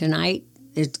 Tonight,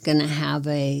 it's going to have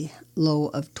a low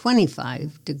of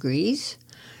 25 degrees.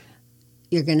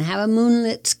 You're going to have a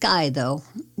moonlit sky, though.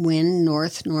 Wind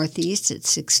north-northeast at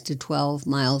 6 to 12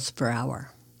 miles per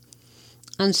hour.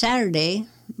 On Saturday,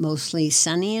 mostly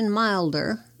sunny and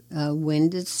milder.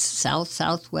 Wind is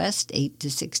south-southwest, 8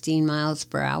 to 16 miles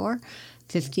per hour,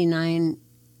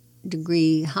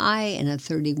 59-degree high and a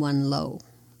 31 low.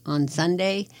 On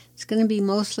Sunday, it's going to be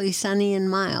mostly sunny and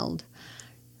mild.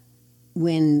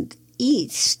 Wind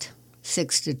east,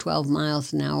 6 to 12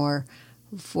 miles an hour,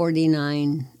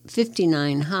 59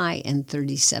 high and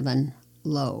 37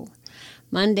 low.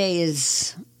 Monday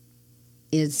is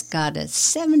got a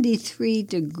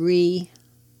 73-degree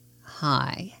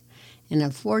high and a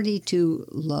 42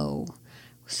 low,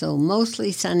 so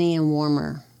mostly sunny and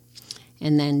warmer.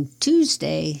 And then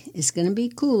Tuesday is going to be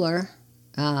cooler,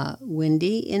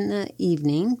 windy in the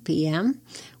evening, p.m.,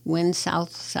 wind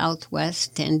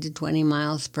south-southwest, 10 to 20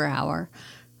 miles per hour,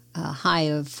 a high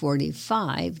of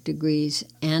 45 degrees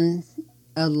and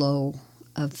a low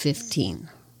of 15.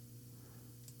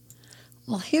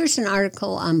 Well, here's an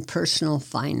article on personal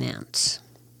finance.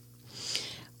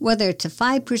 Whether it's a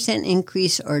 5%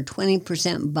 increase or a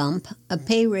 20% bump, a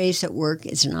pay raise at work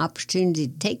is an opportunity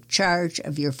to take charge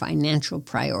of your financial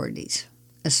priorities.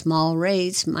 A small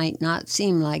raise might not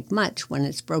seem like much when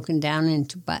it's broken down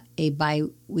into a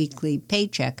bi-weekly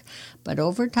paycheck, but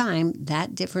over time,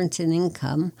 that difference in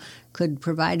income could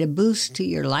provide a boost to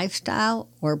your lifestyle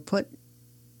or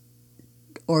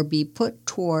be put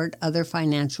toward other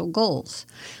financial goals.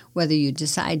 Whether you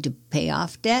decide to pay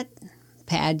off debt,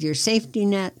 pad your safety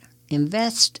net,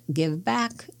 invest, give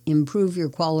back, improve your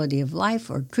quality of life,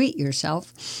 or treat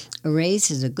yourself, a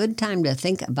raise is a good time to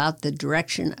think about the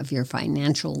direction of your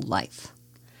financial life.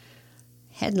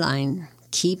 Headline,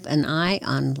 Keep an Eye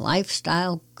on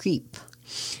Lifestyle Creep.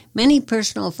 Many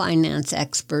personal finance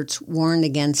experts warn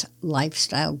against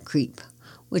lifestyle creep,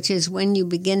 which is when you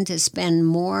begin to spend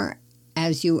more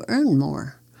as you earn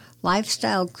more.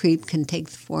 Lifestyle creep can take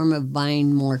the form of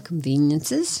buying more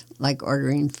conveniences, like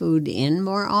ordering food in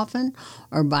more often,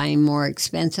 or buying more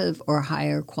expensive or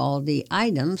higher quality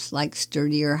items, like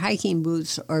sturdier hiking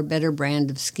boots or a better brand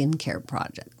of skincare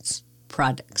products.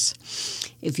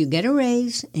 If you get a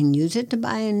raise and use it to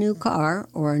buy a new car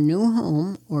or a new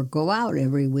home or go out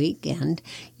every weekend,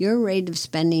 your rate of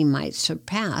spending might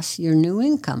surpass your new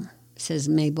income, says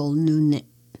Mabel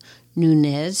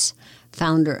Nunez,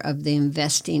 founder of the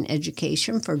Investing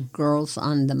Education for Girls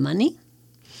on the Money.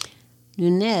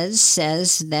 Nunez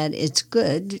says that it's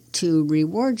good to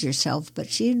reward yourself, but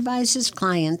she advises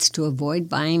clients to avoid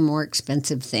buying more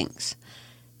expensive things.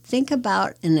 Think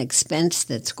about an expense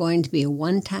that's going to be a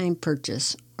one-time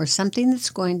purchase or something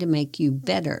that's going to make you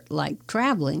better, like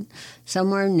traveling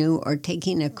somewhere new or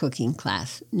taking a cooking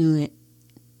class,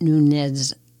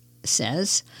 Nunez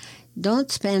says.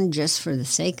 Don't spend just for the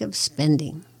sake of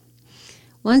spending.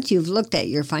 Once you've looked at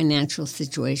your financial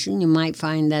situation, you might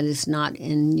find that it's not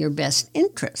in your best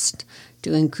interest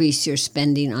to increase your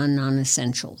spending on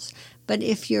non-essentials. But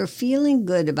if you're feeling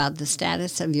good about the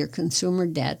status of your consumer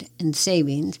debt and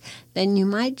savings, then you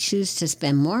might choose to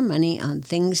spend more money on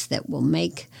things that will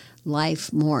make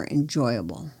life more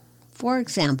enjoyable. For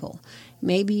example,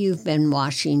 maybe you've been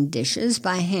washing dishes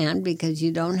by hand because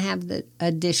you don't have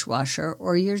a dishwasher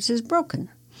or yours is broken.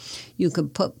 You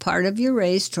could put part of your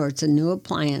raise towards a new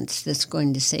appliance that's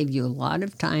going to save you a lot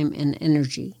of time and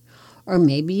energy. Or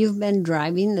maybe you've been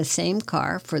driving the same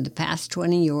car for the past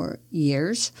 20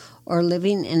 years or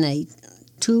living in a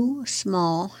too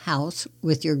small house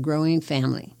with your growing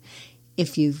family.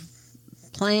 If you've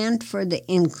planned for the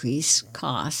increased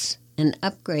costs, an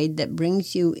upgrade that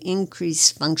brings you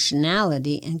increased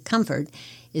functionality and comfort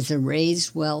is a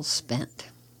raise well spent.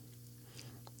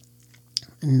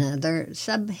 Another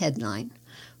subheadline,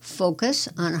 Focus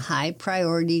on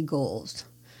High-Priority Goals.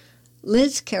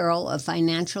 Liz Carroll, a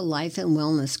financial life and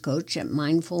wellness coach at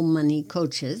Mindful Money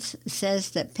Coaches, says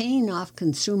that paying off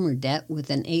consumer debt with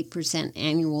an 8%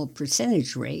 annual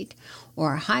percentage rate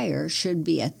or higher should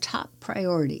be a top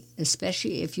priority,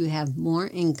 especially if you have more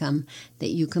income that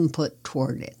you can put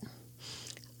toward it.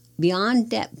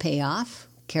 Beyond debt payoff,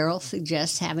 Carroll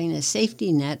suggests having a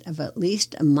safety net of at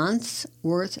least a month's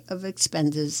worth of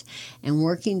expenses and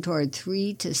working toward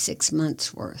 3 to 6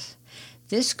 months' worth.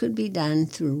 This could be done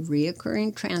through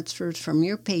recurring transfers from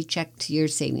your paycheck to your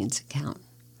savings account.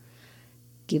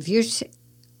 Give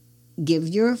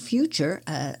your future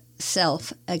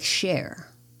self a share,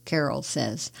 Carroll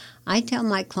says. I tell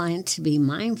my clients to be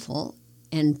mindful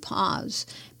and pause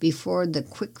before the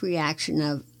quick reaction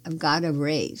of, I've got a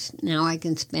raise, now I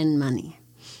can spend money.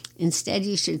 Instead,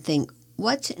 you should think,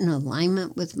 what's in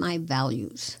alignment with my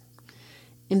values?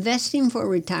 Investing for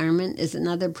retirement is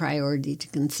another priority to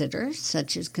consider,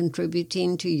 such as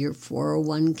contributing to your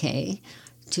 401k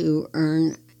to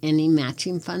earn any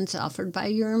matching funds offered by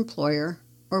your employer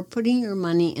or putting your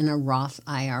money in a Roth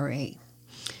IRA.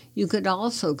 You could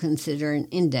also consider an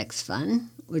index fund,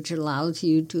 which allows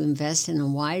you to invest in a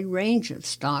wide range of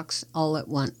stocks all at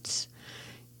once.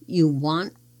 You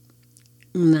want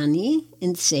money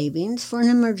in savings for an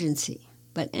emergency,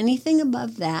 but anything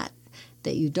above that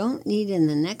you don't need in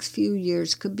the next few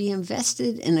years could be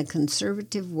invested in a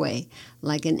conservative way,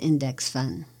 like an index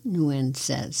fund, Nguyen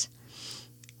says.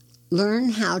 Learn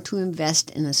how to invest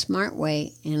in a smart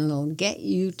way, and it'll get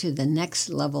you to the next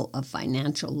level of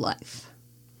financial life.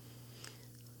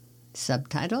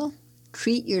 Subtitle: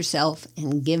 Treat yourself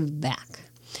and give back.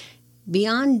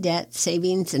 Beyond debt,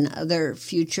 savings, and other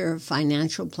future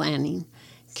financial planning,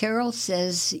 Carol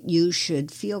says you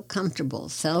should feel comfortable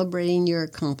celebrating your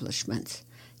accomplishments.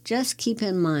 Just keep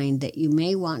in mind that you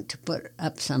may want to put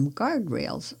up some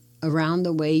guardrails around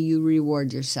the way you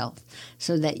reward yourself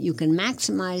so that you can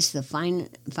maximize the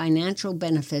financial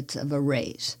benefits of a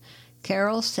raise.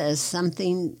 Carol says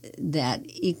something that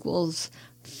equals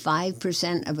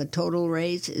 5% of a total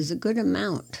raise is a good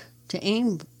amount to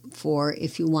aim for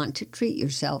if you want to treat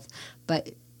yourself, but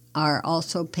are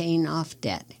also paying off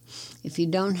debt. If you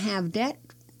don't have debt,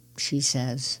 she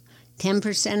says,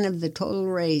 10% of the total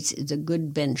raise is a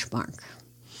good benchmark.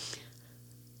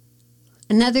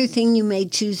 Another thing you may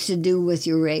choose to do with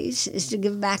your raise is to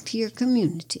give back to your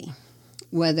community.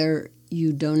 Whether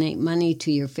you donate money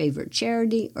to your favorite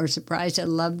charity or surprise a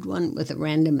loved one with a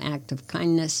random act of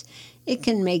kindness, it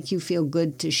can make you feel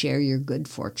good to share your good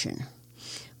fortune.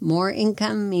 More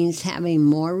income means having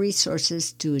more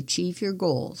resources to achieve your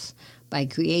goals. By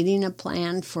creating a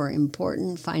plan for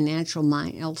important financial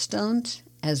milestones,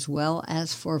 as well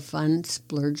as for fun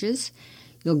splurges,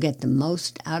 you'll get the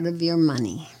most out of your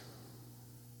money.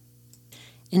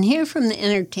 And here from the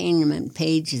entertainment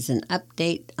page is an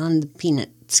update on the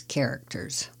Peanuts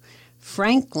characters.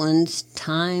 Franklin's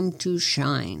time to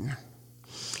shine.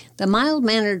 The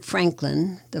mild-mannered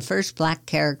Franklin, the first black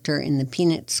character in the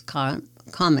Peanuts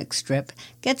comic strip,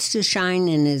 gets to shine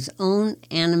in his own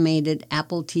animated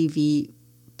Apple TV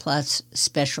Plus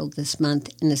special this month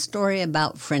in a story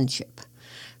about friendship.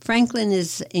 Franklin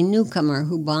is a newcomer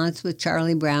who bonds with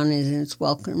Charlie Brown and is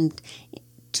welcomed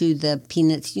to the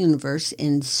Peanuts universe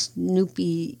in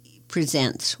Snoopy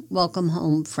Presents Welcome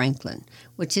Home Franklin,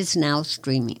 which is now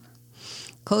streaming.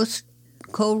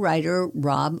 Co-writer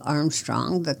Rob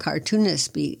Armstrong, the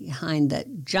cartoonist behind the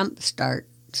Jumpstart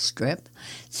strip,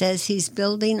 says he's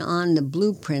building on the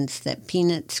blueprints that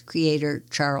Peanuts creator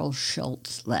Charles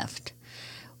Schulz left.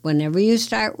 Whenever you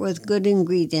start with good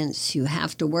ingredients, you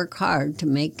have to work hard to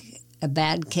make a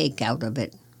bad cake out of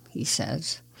it, he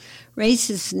says. Race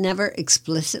is never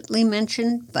explicitly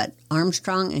mentioned, but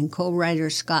Armstrong and co-writer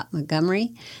Scott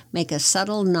Montgomery make a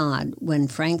subtle nod when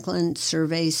Franklin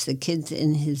surveys the kids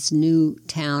in his new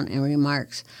town and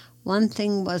remarks, "One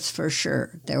thing was for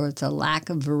sure, there was a lack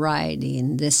of variety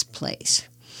in this place."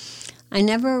 I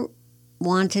never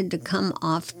wanted to come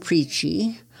off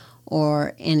preachy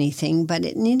or anything, but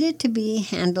it needed to be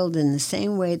handled in the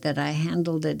same way that I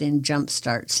handled it in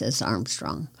Jumpstart, says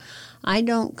Armstrong. I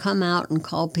don't come out and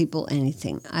call people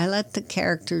anything. I let the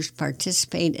characters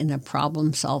participate in a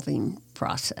problem-solving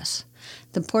process.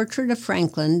 The portrait of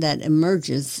Franklin that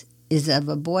emerges is of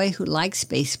a boy who likes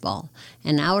baseball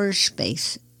and outer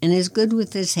space and is good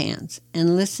with his hands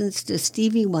and listens to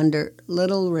Stevie Wonder,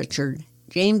 Little Richard,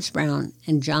 James Brown,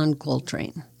 and John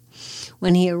Coltrane.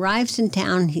 When he arrives in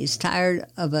town, he's tired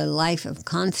of a life of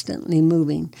constantly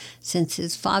moving, since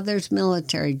his father's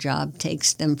military job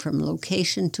takes them from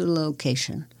location to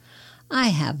location. I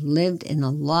have lived in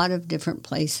a lot of different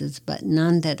places, but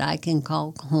none that I can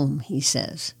call home, he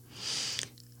says.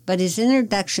 But his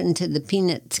introduction to the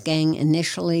Peanuts gang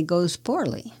initially goes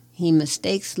poorly. He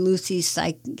mistakes Lucy's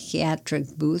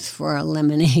psychiatric booth for a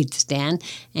lemonade stand,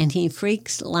 and he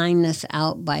freaks Linus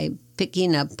out by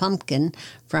picking a pumpkin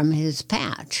from his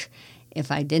patch. If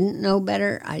I didn't know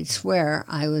better, I'd swear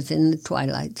I was in the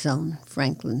Twilight Zone,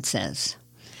 Franklin says.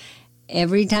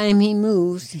 Every time he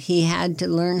moved, he had to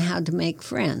learn how to make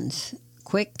friends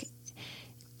quick,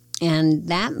 and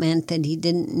that meant that he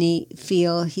didn't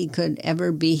feel he could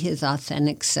ever be his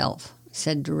authentic self,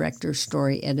 said director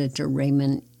story editor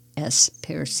Raymond S.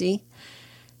 Piercy.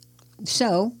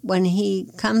 So, when he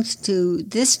comes to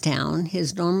this town,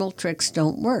 his normal tricks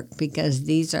don't work because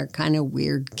these are kind of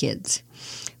weird kids.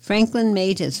 Franklin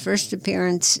made his first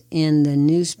appearance in the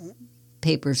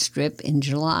newspaper strip on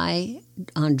July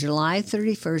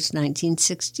 31st,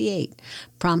 1968,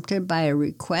 prompted by a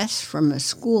request from a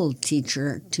school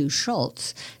teacher to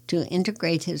Schulz to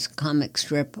integrate his comic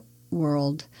strip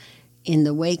world in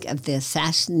the wake of the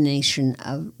assassination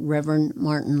of Reverend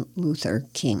Martin Luther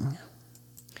King.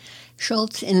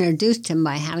 Schultz introduced him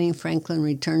by having Franklin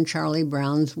return Charlie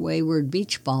Brown's wayward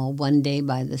beach ball one day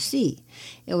by the sea.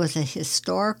 It was a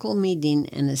historical meeting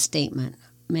and a statement.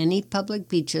 Many public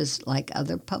beaches, like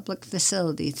other public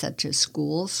facilities such as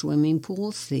schools, swimming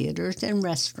pools, theaters, and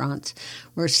restaurants,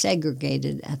 were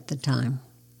segregated at the time.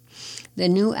 The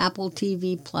new Apple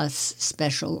TV Plus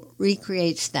special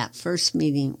recreates that first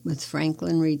meeting, with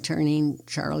Franklin returning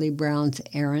Charlie Brown's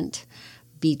errant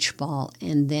beach ball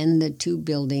and then the two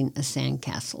building a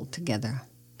sandcastle together.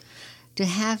 To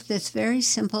have this very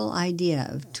simple idea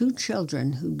of two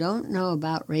children who don't know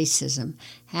about racism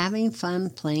having fun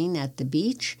playing at the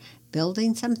beach,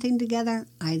 building something together,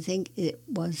 I think it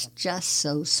was just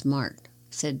so smart,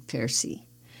 said Piercy.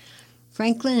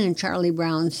 Franklin and Charlie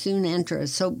Brown soon enter a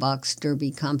soapbox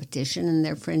derby competition, and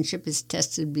their friendship is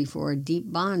tested before a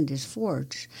deep bond is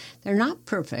forged. They're not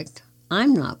perfect.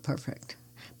 I'm not perfect.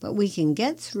 But we can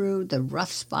get through the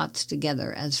rough spots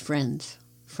together as friends,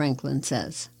 Franklin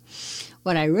says.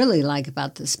 What I really like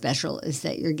about the special is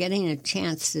that you're getting a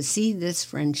chance to see this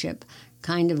friendship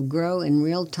kind of grow in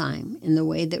real time in the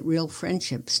way that real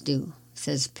friendships do,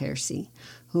 says Piercy,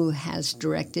 who has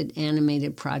directed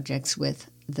animated projects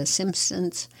with The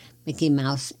Simpsons, Mickey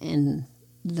Mouse, and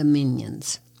the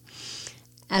Minions.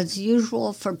 As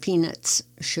usual for Peanuts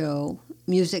show,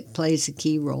 music plays a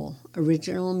key role.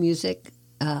 Original music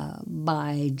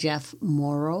by Jeff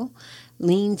Morrow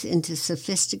leans into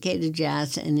sophisticated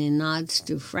jazz, and in nods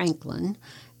to Franklin,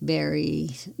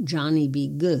 Barry's Johnny Be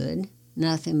Good,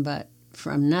 Nothing But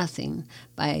From Nothing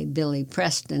by Billy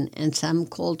Preston, and some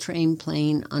Coltrane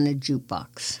playing on a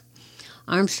jukebox.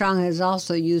 Armstrong has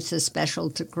also used the special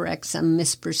to correct some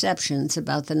misperceptions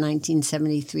about the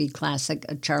 1973 classic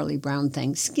A Charlie Brown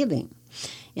Thanksgiving.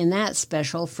 In that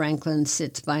special, Franklin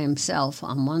sits by himself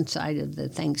on one side of the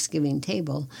Thanksgiving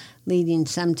table, leading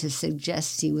some to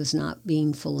suggest he was not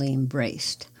being fully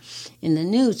embraced. In the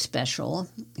new special,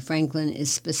 Franklin is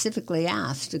specifically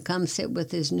asked to come sit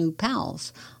with his new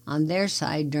pals on their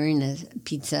side during a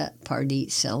pizza party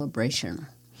celebration.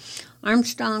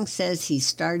 Armstrong says he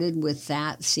started with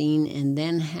that scene and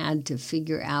then had to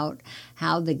figure out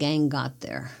how the gang got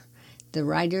there. The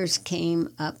writers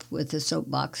came up with a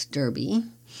soapbox derby.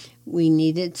 We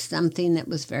needed something that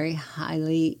was very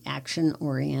highly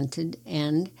action-oriented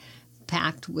and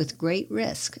packed with great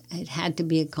risk. It had to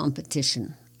be a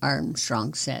competition,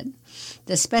 Armstrong said.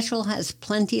 The special has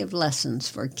plenty of lessons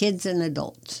for kids and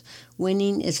adults.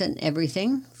 Winning isn't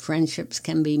everything. Friendships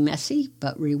can be messy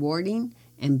but rewarding,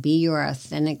 and be your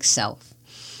authentic self.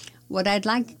 What I'd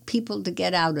like people to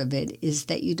get out of it is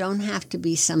that you don't have to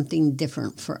be something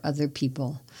different for other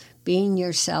people. Being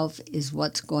yourself is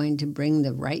what's going to bring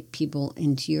the right people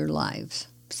into your lives,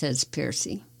 says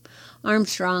Piercy.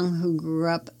 Armstrong, who grew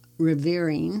up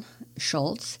revering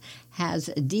Schultz, has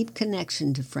a deep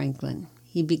connection to Franklin.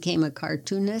 He became a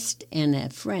cartoonist and a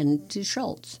friend to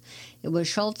Schultz. It was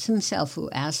Schultz himself who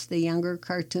asked the younger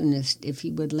cartoonist if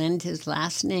he would lend his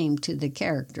last name to the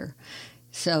character.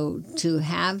 So to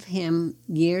have him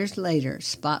years later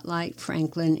spotlight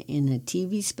Franklin in a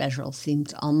TV special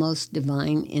seems almost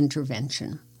divine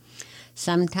intervention.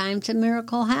 Sometimes a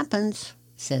miracle happens,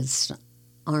 says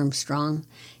Armstrong.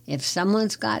 If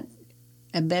someone's got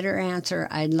a better answer,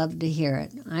 I'd love to hear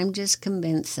it. I'm just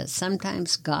convinced that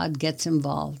sometimes God gets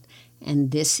involved,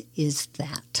 and this is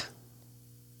that.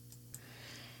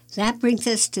 That brings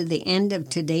us to the end of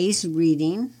today's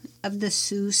reading of the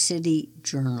Sioux City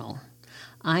Journal.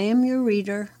 I am your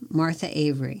reader, Martha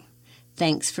Avery.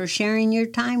 Thanks for sharing your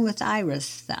time with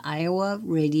IRIS, the Iowa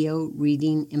Radio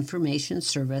Reading Information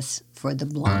Service for the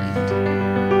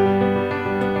Blind.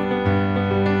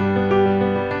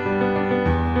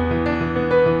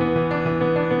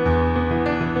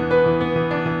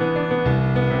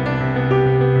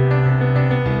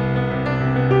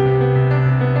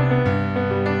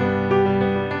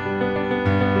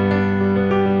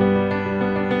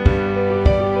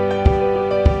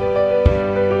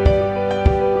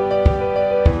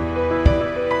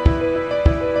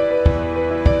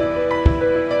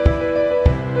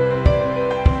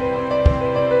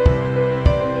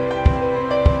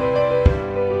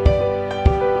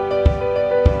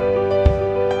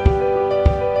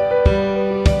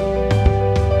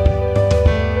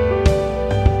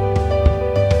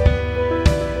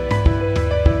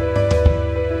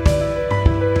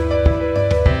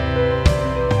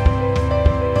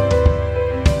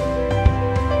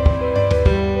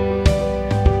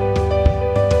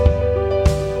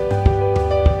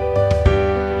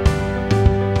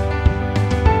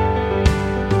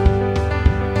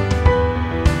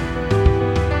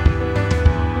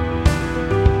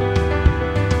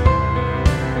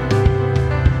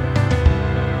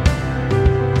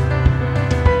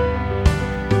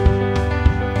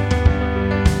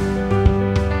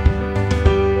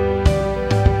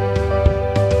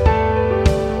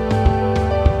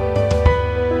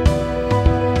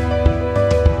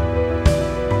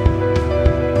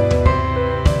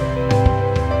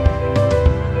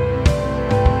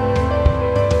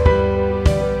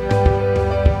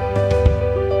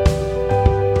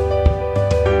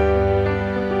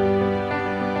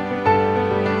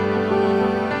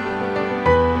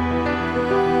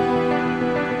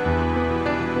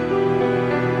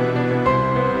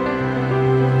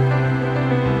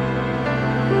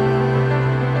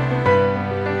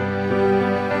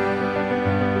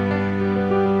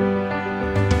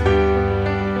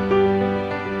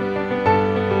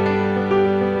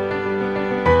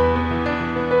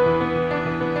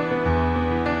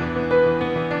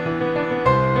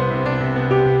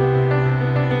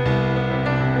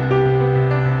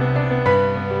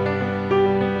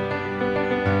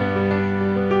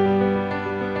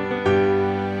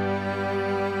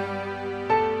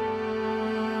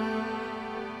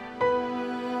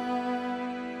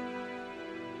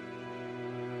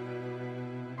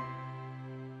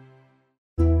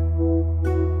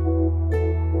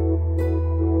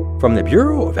 From the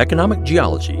Bureau of Economic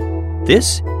Geology,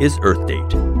 this is Earth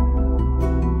Date.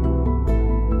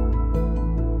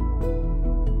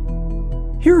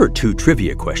 Here are 2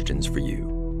 trivia questions for you.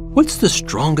 What's the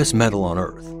strongest metal on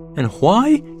Earth, and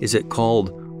why is it called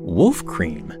wolf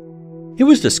cream? It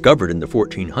was discovered in the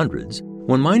 1400s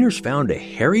when miners found a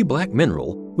hairy black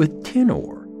mineral with tin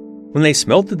ore. When they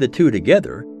smelted the two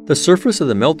together, the surface of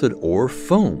the melted ore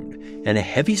foamed, and a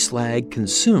heavy slag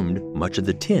consumed much of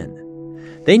the tin.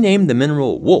 They named the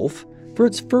mineral wolf for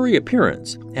its furry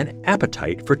appearance and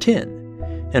appetite for tin,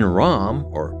 and ram,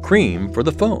 or cream, for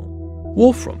the foam,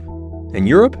 wolfram. In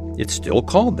Europe, it's still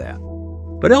called that.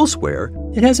 But elsewhere,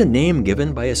 it has a name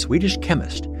given by a Swedish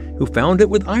chemist who found it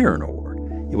with iron ore.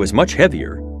 It was much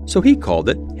heavier, so he called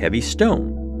it heavy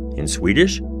stone. In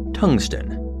Swedish,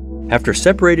 tungsten. After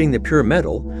separating the pure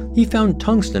metal, he found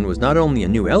tungsten was not only a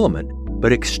new element,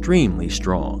 but extremely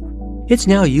strong. It's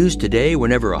now used today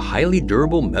whenever a highly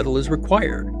durable metal is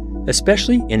required,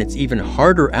 especially in its even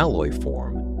harder alloy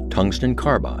form, tungsten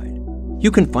carbide. You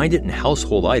can find it in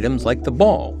household items like the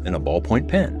ball in a ballpoint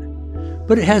pen.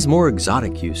 But it has more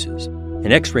exotic uses,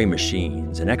 in X-ray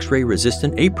machines and X-ray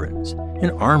resistant aprons, in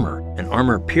armor and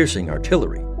armor-piercing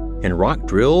artillery, in rock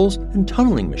drills and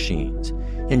tunneling machines,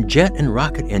 in jet and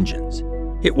rocket engines.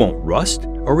 It won't rust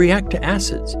or react to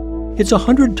acids. It's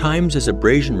 100 times as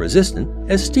abrasion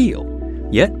resistant as steel,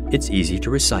 yet it's easy to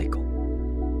recycle.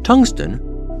 Tungsten,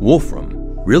 wolfram,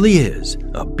 really is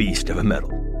a beast of a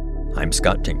metal. I'm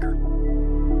Scott Tinker.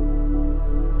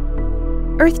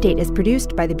 Earth Date is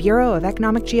produced by the Bureau of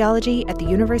Economic Geology at the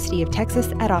University of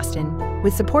Texas at Austin,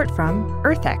 with support from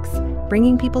EarthX,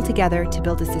 bringing people together to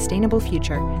build a sustainable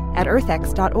future, at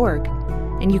earthx.org.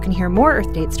 And you can hear more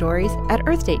Earth Date stories at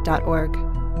earthdate.org.